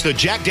 don't miss the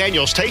Jack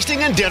Daniel's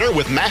Tasting and Dinner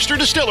with Master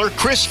Distiller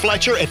Chris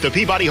Fletcher at the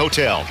Peabody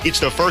Hotel. It's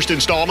the first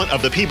installment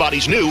of the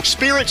Peabody's new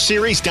Spirit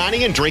Series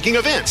dining and drinking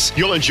events.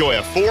 You'll enjoy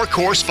a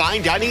 4-course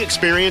fine dining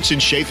experience in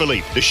Chez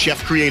Philippe. The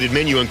chef-created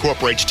menu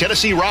incorporates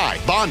Tennessee rye,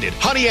 bonded,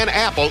 honey, and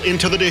apple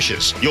into the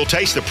dishes. You'll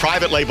taste the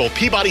private label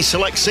Peabody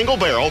Select Single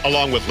Barrel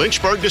along with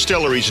Lynchburg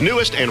Distillery's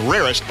newest and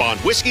rarest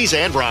bond whiskeys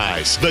and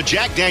ryes. The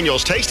Jack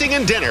Daniel's Tasting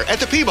and Dinner at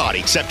the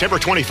Peabody, September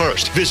 21st.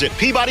 Visit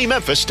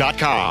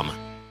PeabodyMemphis.com.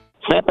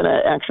 Snap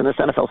into action this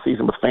NFL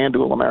season with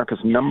FanDuel, America's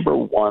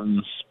 #1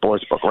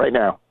 sportsbook. Right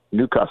now,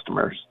 new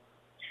customers,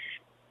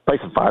 place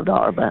a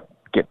 $5 bet,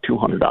 get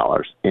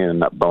 $200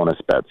 in bonus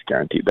bets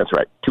guaranteed. That's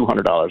right,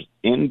 $200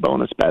 in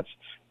bonus bets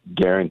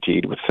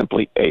guaranteed with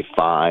simply a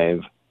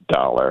 $5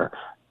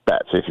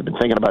 bet. So if you've been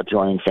thinking about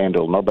joining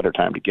FanDuel, no better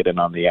time to get in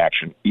on the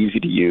action.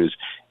 Easy to use,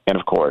 and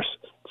of course,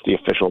 it's the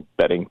official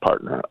betting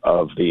partner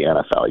of the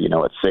NFL. You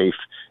know it's safe.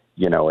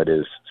 You know it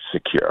is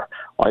secure.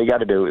 All you got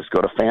to do is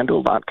go to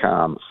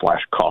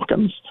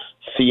FanDuel.com/Calkins,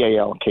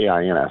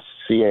 CALKINS,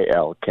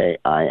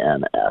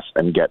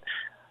 and get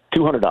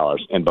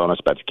 $200 in bonus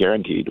bets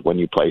guaranteed when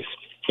you place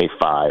a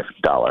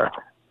 $5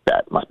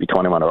 bet. Must be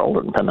 21 or older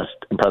and present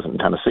in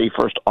Tennessee.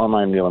 First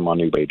online real and one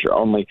new wager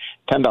only.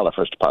 $10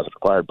 first deposit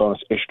required.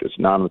 Bonus issued as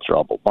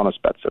non-withdrawable bonus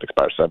bets that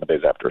expire 7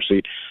 days after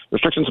receipt.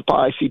 Restrictions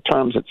apply. See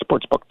terms at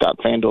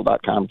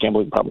sportsbook.fanduel.com.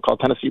 Gambling problem? Call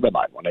Tennessee Red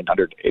Line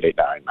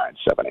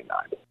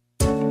 1-800-889-9789.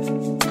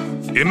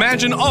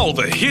 Imagine all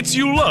the hits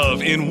you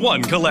love in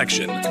one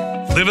collection.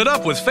 Live it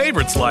up with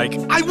favorites like,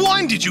 I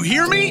won, did you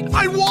hear me?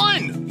 I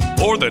won!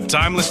 Or the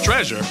timeless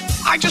treasure,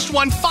 I just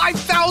won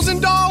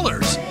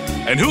 $5,000!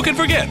 And who can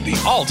forget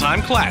the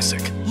all-time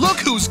classic? Look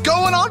who's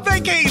going on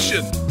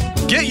vacation!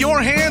 Get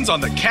your hands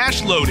on the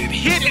cash-loaded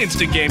Hit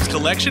Instant Games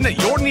collection at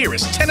your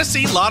nearest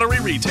Tennessee Lottery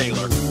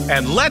retailer.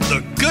 And let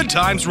the good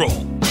times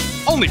roll.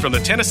 Only from the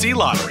Tennessee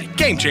Lottery.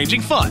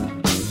 Game-changing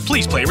fun.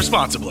 Please play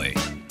responsibly.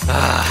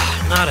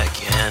 Not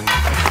again.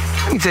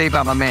 Let me tell you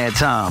about my man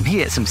Tom. He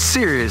had some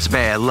serious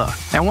bad luck.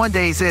 And one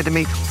day he said to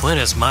me, "When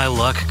is my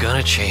luck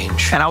gonna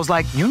change?" And I was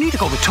like, "You need to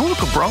go to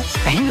Tunica, bro."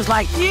 And he was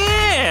like,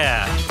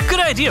 "Yeah, good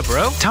idea,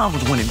 bro." Tom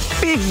was winning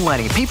big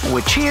money. People were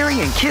cheering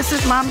and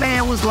kisses. My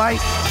man was like,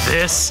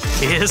 "This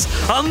is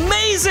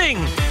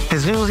amazing."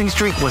 His losing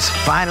streak was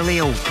finally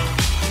over.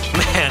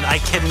 Man, I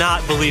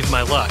cannot believe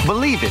my luck.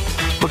 Believe it,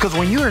 because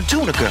when you're in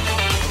Tunica,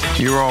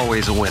 you're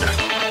always a winner.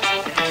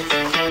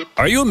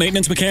 Are you a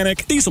maintenance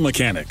mechanic, diesel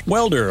mechanic,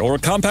 welder, or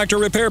compactor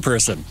repair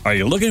person? Are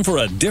you looking for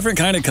a different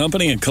kind of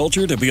company and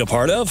culture to be a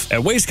part of?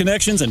 At Waste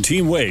Connections and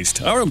Team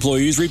Waste, our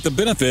employees reap the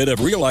benefit of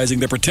realizing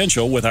their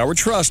potential with our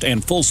trust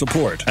and full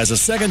support. As a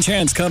second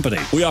chance company,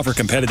 we offer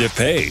competitive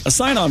pay, a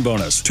sign-on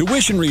bonus,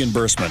 tuition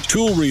reimbursement,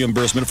 tool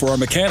reimbursement for our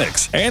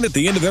mechanics, and at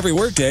the end of every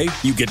workday,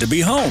 you get to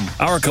be home.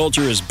 Our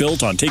culture is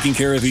built on taking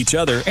care of each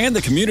other and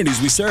the communities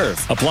we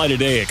serve. Apply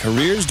today at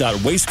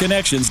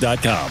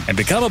careers.wasteconnections.com and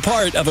become a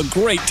part of a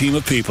great team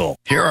of people.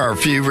 Here are a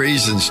few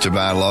reasons to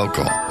buy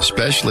local,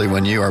 especially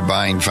when you are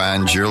buying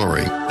fine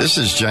jewelry. This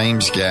is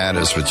James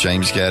Gaddis with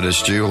James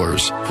Gaddis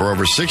Jewelers. For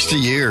over 60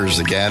 years,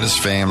 the Gaddis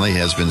family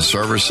has been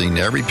servicing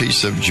every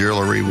piece of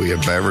jewelry we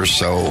have ever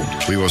sold.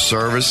 We will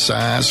service,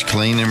 size,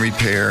 clean, and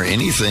repair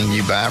anything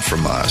you buy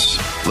from us.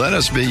 Let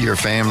us be your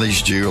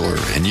family's jeweler,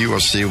 and you will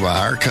see why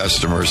our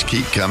customers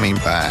keep coming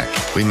back.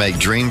 We make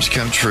dreams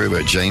come true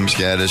at James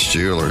Gaddis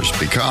Jewelers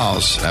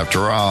because,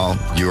 after all,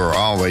 you are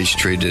always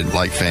treated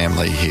like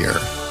family here.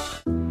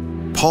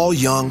 Paul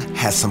Young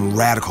has some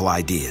radical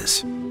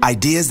ideas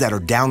that are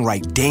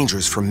downright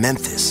dangerous for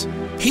Memphis.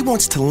 He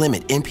wants to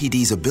limit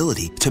MPD's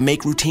ability to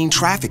make routine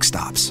traffic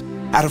stops.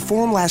 At a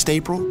forum last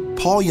April,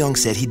 Paul Young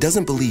said he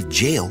doesn't believe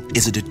jail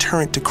is a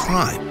deterrent to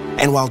crime.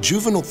 And while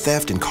juvenile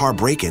theft and car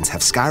break-ins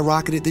have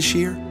skyrocketed this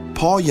year,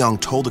 Paul Young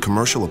told a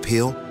commercial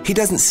appeal he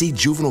doesn't see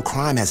juvenile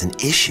crime as an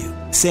issue,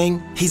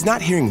 saying he's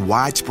not hearing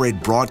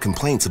widespread broad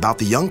complaints about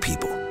the young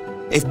people.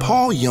 If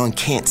Paul Young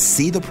can't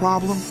see the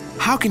problem,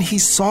 how can he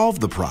solve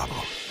the problem?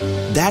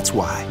 That's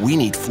why we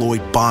need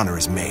Floyd Bonner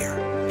as mayor.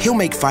 He'll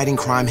make fighting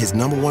crime his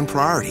 #1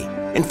 priority,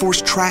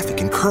 enforce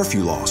traffic and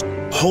curfew laws,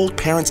 hold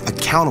parents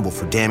accountable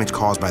for damage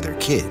caused by their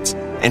kids.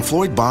 And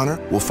Floyd Bonner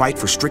will fight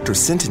for stricter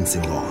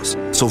sentencing laws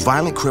so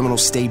violent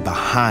criminals stay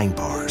behind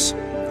bars.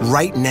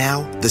 Right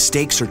now, the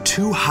stakes are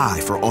too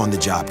high for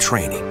on-the-job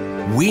training.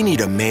 We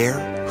need a mayor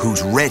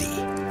who's ready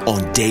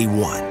on day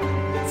one.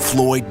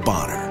 Floyd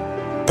Bonner.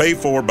 Paid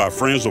for by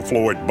Friends of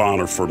Floyd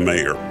Bonner for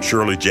mayor.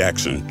 Shirley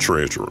Jackson,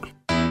 treasurer.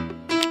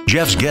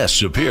 Jeff's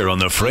guests appear on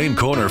the Frame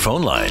Corner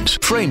phone lines.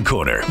 Frame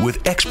Corner, with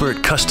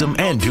expert custom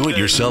and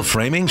do-it-yourself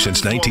framing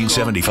since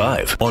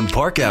 1975 on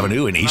Park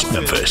Avenue in East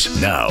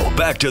Memphis. Now,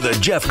 back to the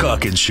Jeff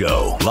Calkins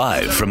Show,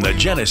 live from the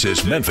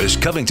Genesis Memphis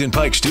Covington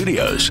Pike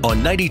Studios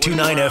on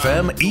 92.9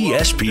 FM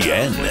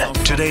ESPN.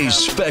 Today's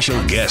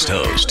special guest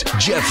host,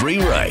 Jeffrey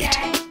Wright.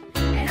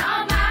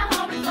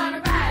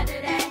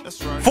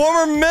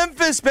 Former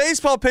Memphis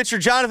baseball pitcher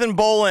Jonathan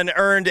Bolin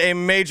earned a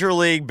Major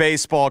League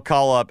Baseball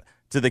call-up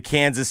to the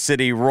Kansas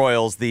City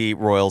Royals. The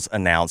Royals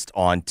announced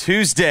on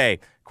Tuesday.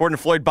 According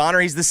to Floyd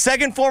Bonner, he's the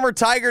second former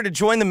Tiger to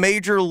join the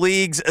major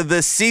leagues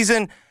this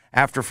season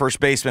after first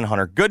baseman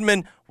Hunter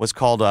Goodman was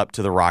called up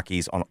to the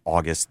Rockies on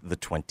August the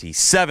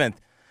 27th.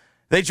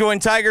 They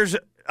joined Tigers,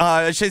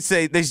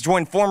 they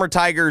joined former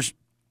Tiger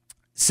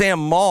Sam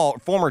Maul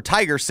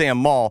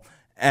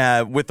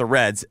with the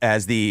Reds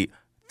as the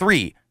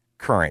 3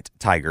 current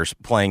Tigers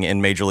playing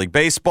in Major League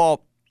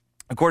Baseball.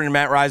 According to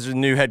Matt Reiser, the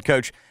new head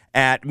coach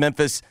at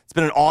Memphis, it's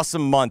been an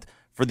awesome month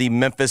for the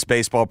Memphis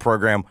baseball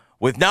program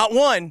with not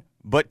 1,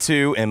 but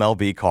 2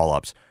 MLB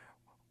call-ups.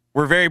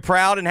 We're very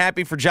proud and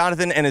happy for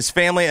Jonathan and his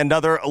family.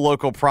 Another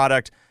local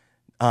product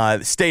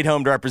stayed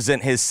home to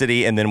represent his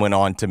city and then went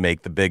on to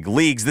make the big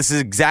leagues. This is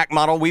the exact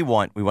model we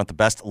want. We want the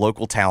best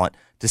local talent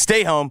to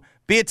stay home,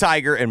 be a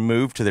Tiger, and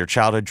move to their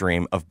childhood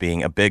dream of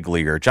being a big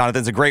leaguer.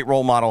 Jonathan's a great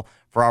role model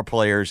for our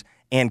players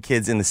and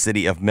kids in the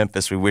city of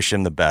Memphis. We wish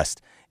him the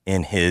best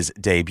in his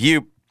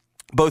debut.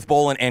 Both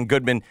Bolin and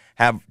Goodman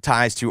have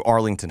ties to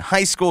Arlington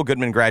High School.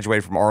 Goodman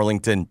graduated from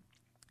Arlington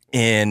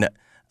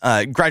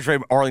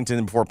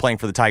before playing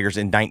for the Tigers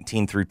in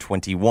 19 through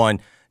 21.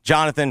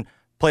 Jonathan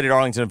played at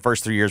Arlington the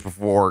first 3 years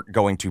before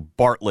going to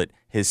Bartlett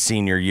his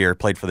senior year,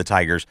 played for the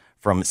Tigers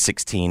from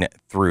 16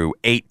 through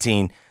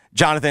 18.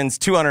 Jonathan's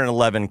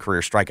 211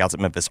 career strikeouts at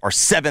Memphis are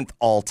 7th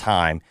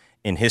all-time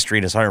in history,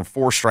 and his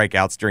 104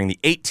 strikeouts during the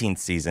 18th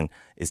season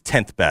is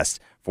 10th best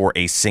for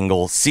a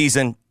single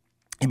season.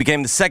 He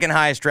became the second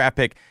highest draft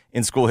pick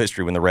in school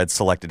history when the Reds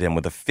selected him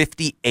with a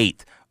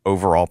 58th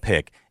overall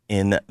pick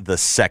in the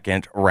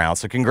second round.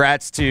 So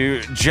congrats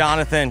to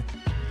Jonathan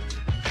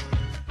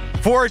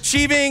for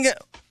achieving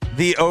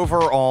the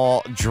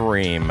overall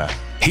dream.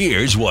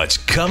 Here's what's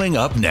coming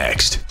up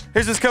next.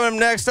 Here's what's coming up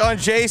next on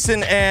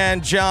Jason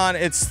and John.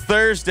 It's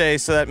Thursday,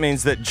 so that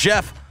means that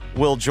Jeff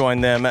will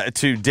join them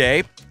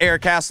today.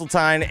 Eric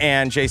Hasseltine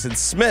and Jason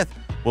Smith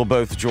will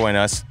both join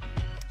us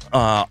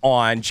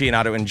on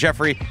Gianotto and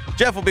Jeffrey.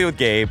 Jeff will be with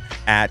Gabe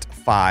at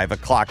 5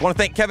 o'clock. I want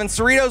to thank Kevin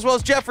Cerrito as well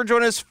as Jeff for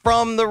joining us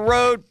from the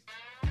road.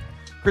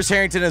 Chris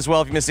Herrington as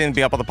well. If you missed anything,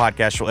 be up on the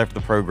podcast shortly after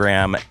the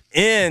program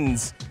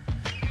ends.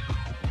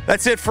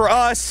 That's it for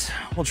us.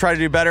 We'll try to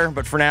do better,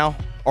 but for now,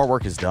 our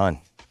work is done.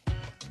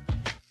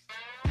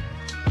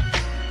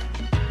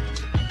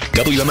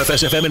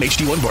 WMFS-FM and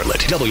HD1 Bartlett.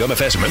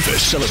 WMFS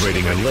Memphis,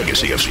 celebrating a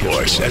legacy of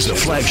sports as the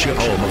flagship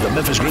home of the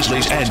Memphis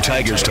Grizzlies and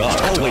Tigers Talk.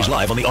 Always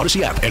live on the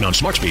Odyssey app and on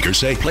smart speakers.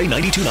 Say, play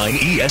 92.9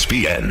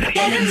 ESPN.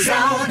 Get in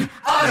zone,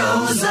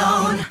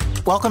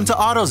 AutoZone. Welcome to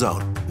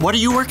AutoZone. What are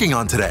you working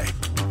on today?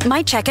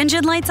 My check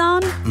engine light's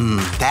on?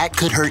 That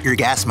could hurt your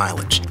gas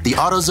mileage. The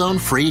AutoZone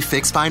free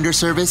Fix Finder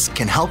service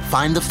can help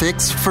find the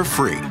fix for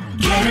free.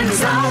 Get in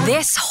zone.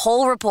 This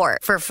whole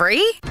report for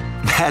free?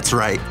 That's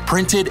right.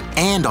 Printed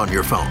and on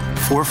your phone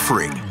for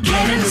free.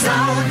 Get in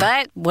zone.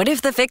 But what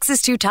if the fix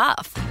is too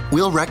tough?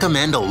 We'll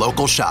recommend a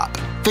local shop.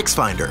 Fix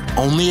Finder,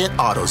 only at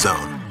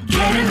AutoZone.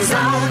 Get in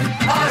zone,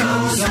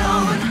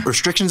 AutoZone.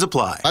 Restrictions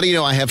apply. How do you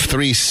know I have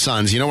 3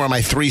 sons? You know where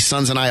my 3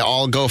 sons and I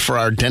all go for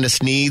our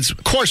dentist needs?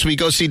 Of course, we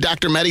go see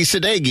Dr. Mehdi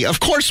Sadeghi. Of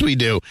course we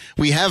do.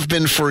 We have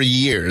been for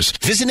years.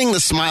 Visiting the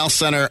Smile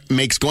Center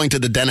makes going to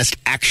the dentist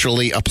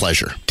actually a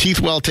pleasure. Teeth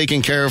well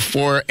taken care of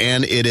for,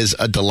 and it is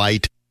a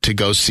delight to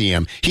go see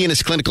him. He and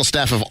his clinical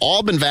staff have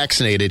all been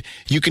vaccinated.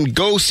 You can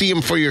go see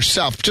him for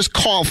yourself. Just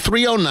call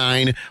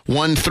 309-1333,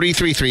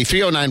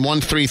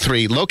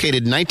 309-133,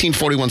 located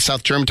 1941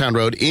 South Germantown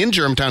Road in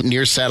Germantown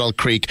near Saddle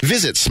Creek.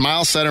 Visit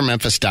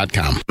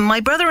SmileCenterMemphis.com.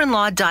 My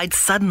brother-in-law died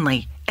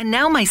suddenly, and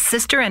now my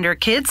sister and her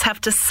kids have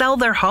to sell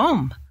their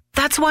home.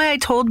 That's why I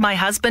told my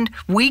husband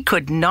we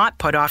could not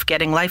put off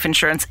getting life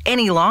insurance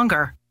any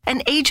longer.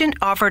 An agent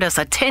offered us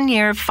a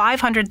 10-year,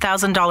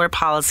 $500,000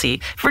 policy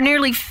for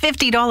nearly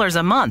 $50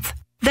 a month.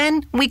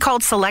 Then we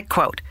called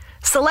SelectQuote.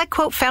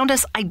 SelectQuote found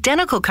us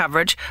identical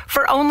coverage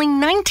for only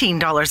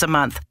 $19 a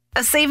month,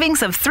 a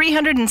savings of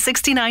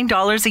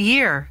 $369 a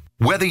year.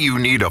 Whether you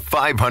need a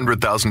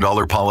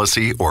 $500,000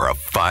 policy or a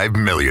 $5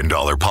 million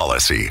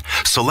policy,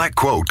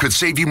 SelectQuote could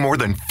save you more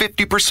than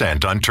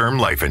 50% on term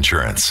life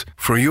insurance.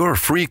 For your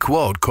free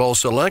quote, call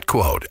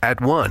SelectQuote at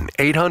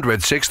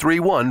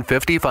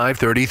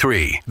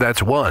 1-800-631-5533.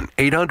 That's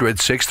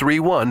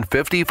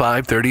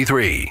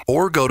 1-800-631-5533.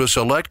 Or go to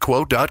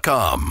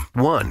SelectQuote.com.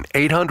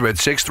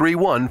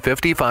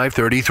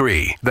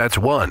 1-800-631-5533. That's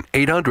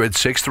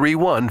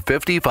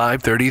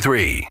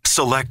 1-800-631-5533.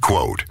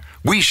 SelectQuote.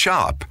 We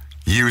shop.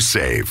 You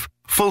save.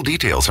 Full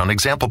details on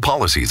example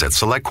policies at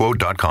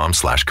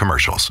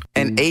SelectQuote.com/commercials.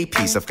 An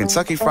A-piece of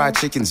Kentucky Fried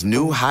Chicken's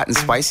new hot and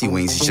spicy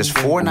wings is just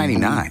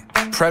 $4.99.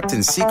 Prepped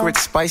in secret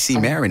spicy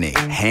marinade,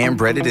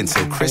 hand-breaded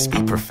until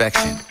crispy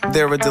perfection.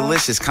 They're a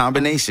delicious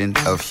combination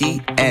of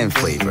heat and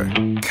flavor.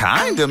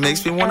 Kinda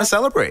makes me want to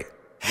celebrate.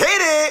 Hit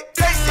it!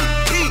 Tasty,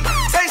 heat,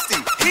 tasty,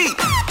 heat,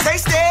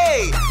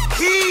 tasty,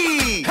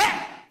 heat!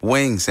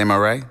 Wings, am I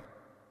right?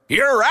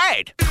 You're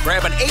right.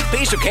 Grab an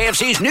 8-piece of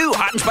KFC's new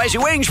hot and spicy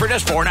wings for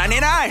just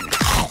 $4.99.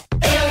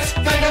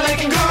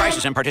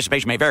 Prices and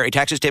participation may vary.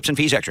 Taxes, tips, and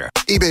fees extra.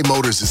 eBay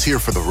Motors is here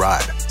for the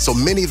ride. So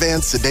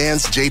minivans,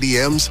 sedans,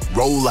 JDMs,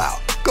 roll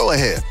out. Go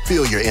ahead,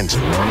 feel your engine.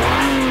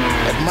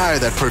 Admire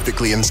that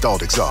perfectly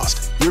installed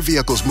exhaust. Your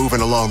vehicle's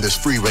moving along this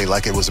freeway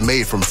like it was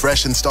made from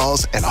fresh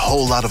installs and a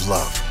whole lot of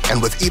love.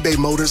 And with eBay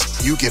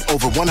Motors, you get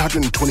over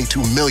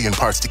 122 million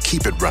parts to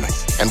keep it running.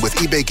 And with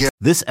eBay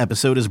This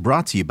episode is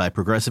brought to you by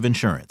Progressive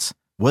Insurance.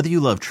 Whether you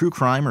love true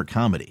crime or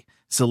comedy,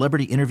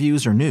 celebrity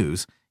interviews or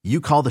news,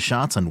 you call the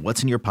shots on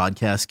what's in your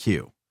podcast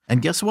queue.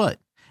 And guess what?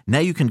 Now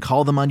you can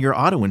call them on your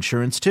auto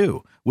insurance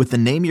too with the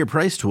Name Your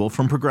Price tool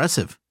from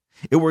Progressive.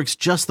 It works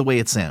just the way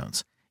it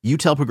sounds. You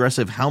tell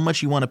Progressive how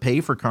much you want to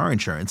pay for car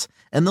insurance,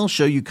 and they'll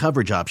show you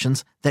coverage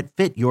options that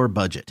fit your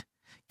budget.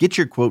 Get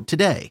your quote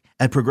today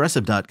at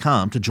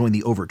Progressive.com to join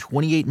the over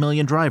 28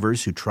 million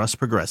drivers who trust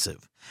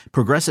Progressive.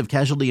 Progressive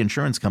Casualty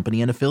Insurance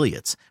Company and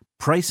Affiliates.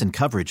 Price and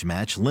coverage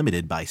match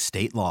limited by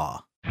state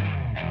law.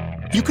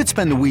 You could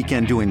spend the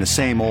weekend doing the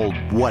same old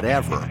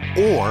whatever,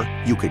 or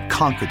you could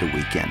conquer the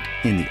weekend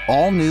in the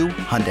all-new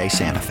Hyundai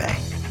Santa Fe.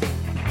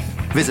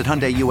 Visit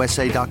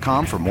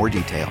HyundaiUSA.com for more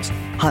details.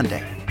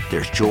 Hyundai,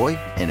 there's joy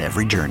in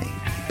every journey.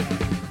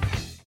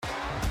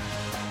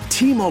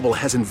 T-Mobile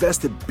has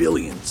invested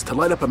billions to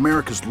light up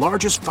America's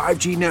largest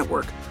 5G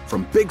network,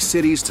 from big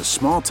cities to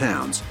small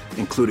towns,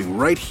 including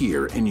right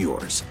here in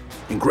yours.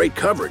 And great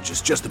coverage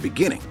is just the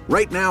beginning.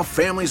 Right now,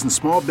 families and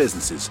small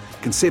businesses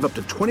can save up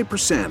to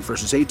 20%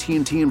 versus AT&T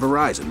and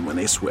Verizon when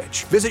they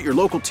switch. Visit your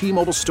local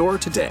T-Mobile store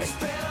today.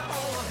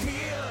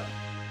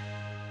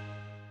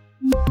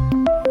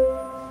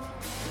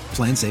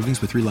 Plan savings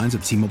with 3 lines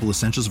of T-Mobile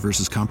Essentials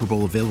versus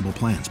comparable available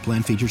plans.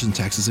 Plan features and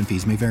taxes and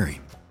fees may vary.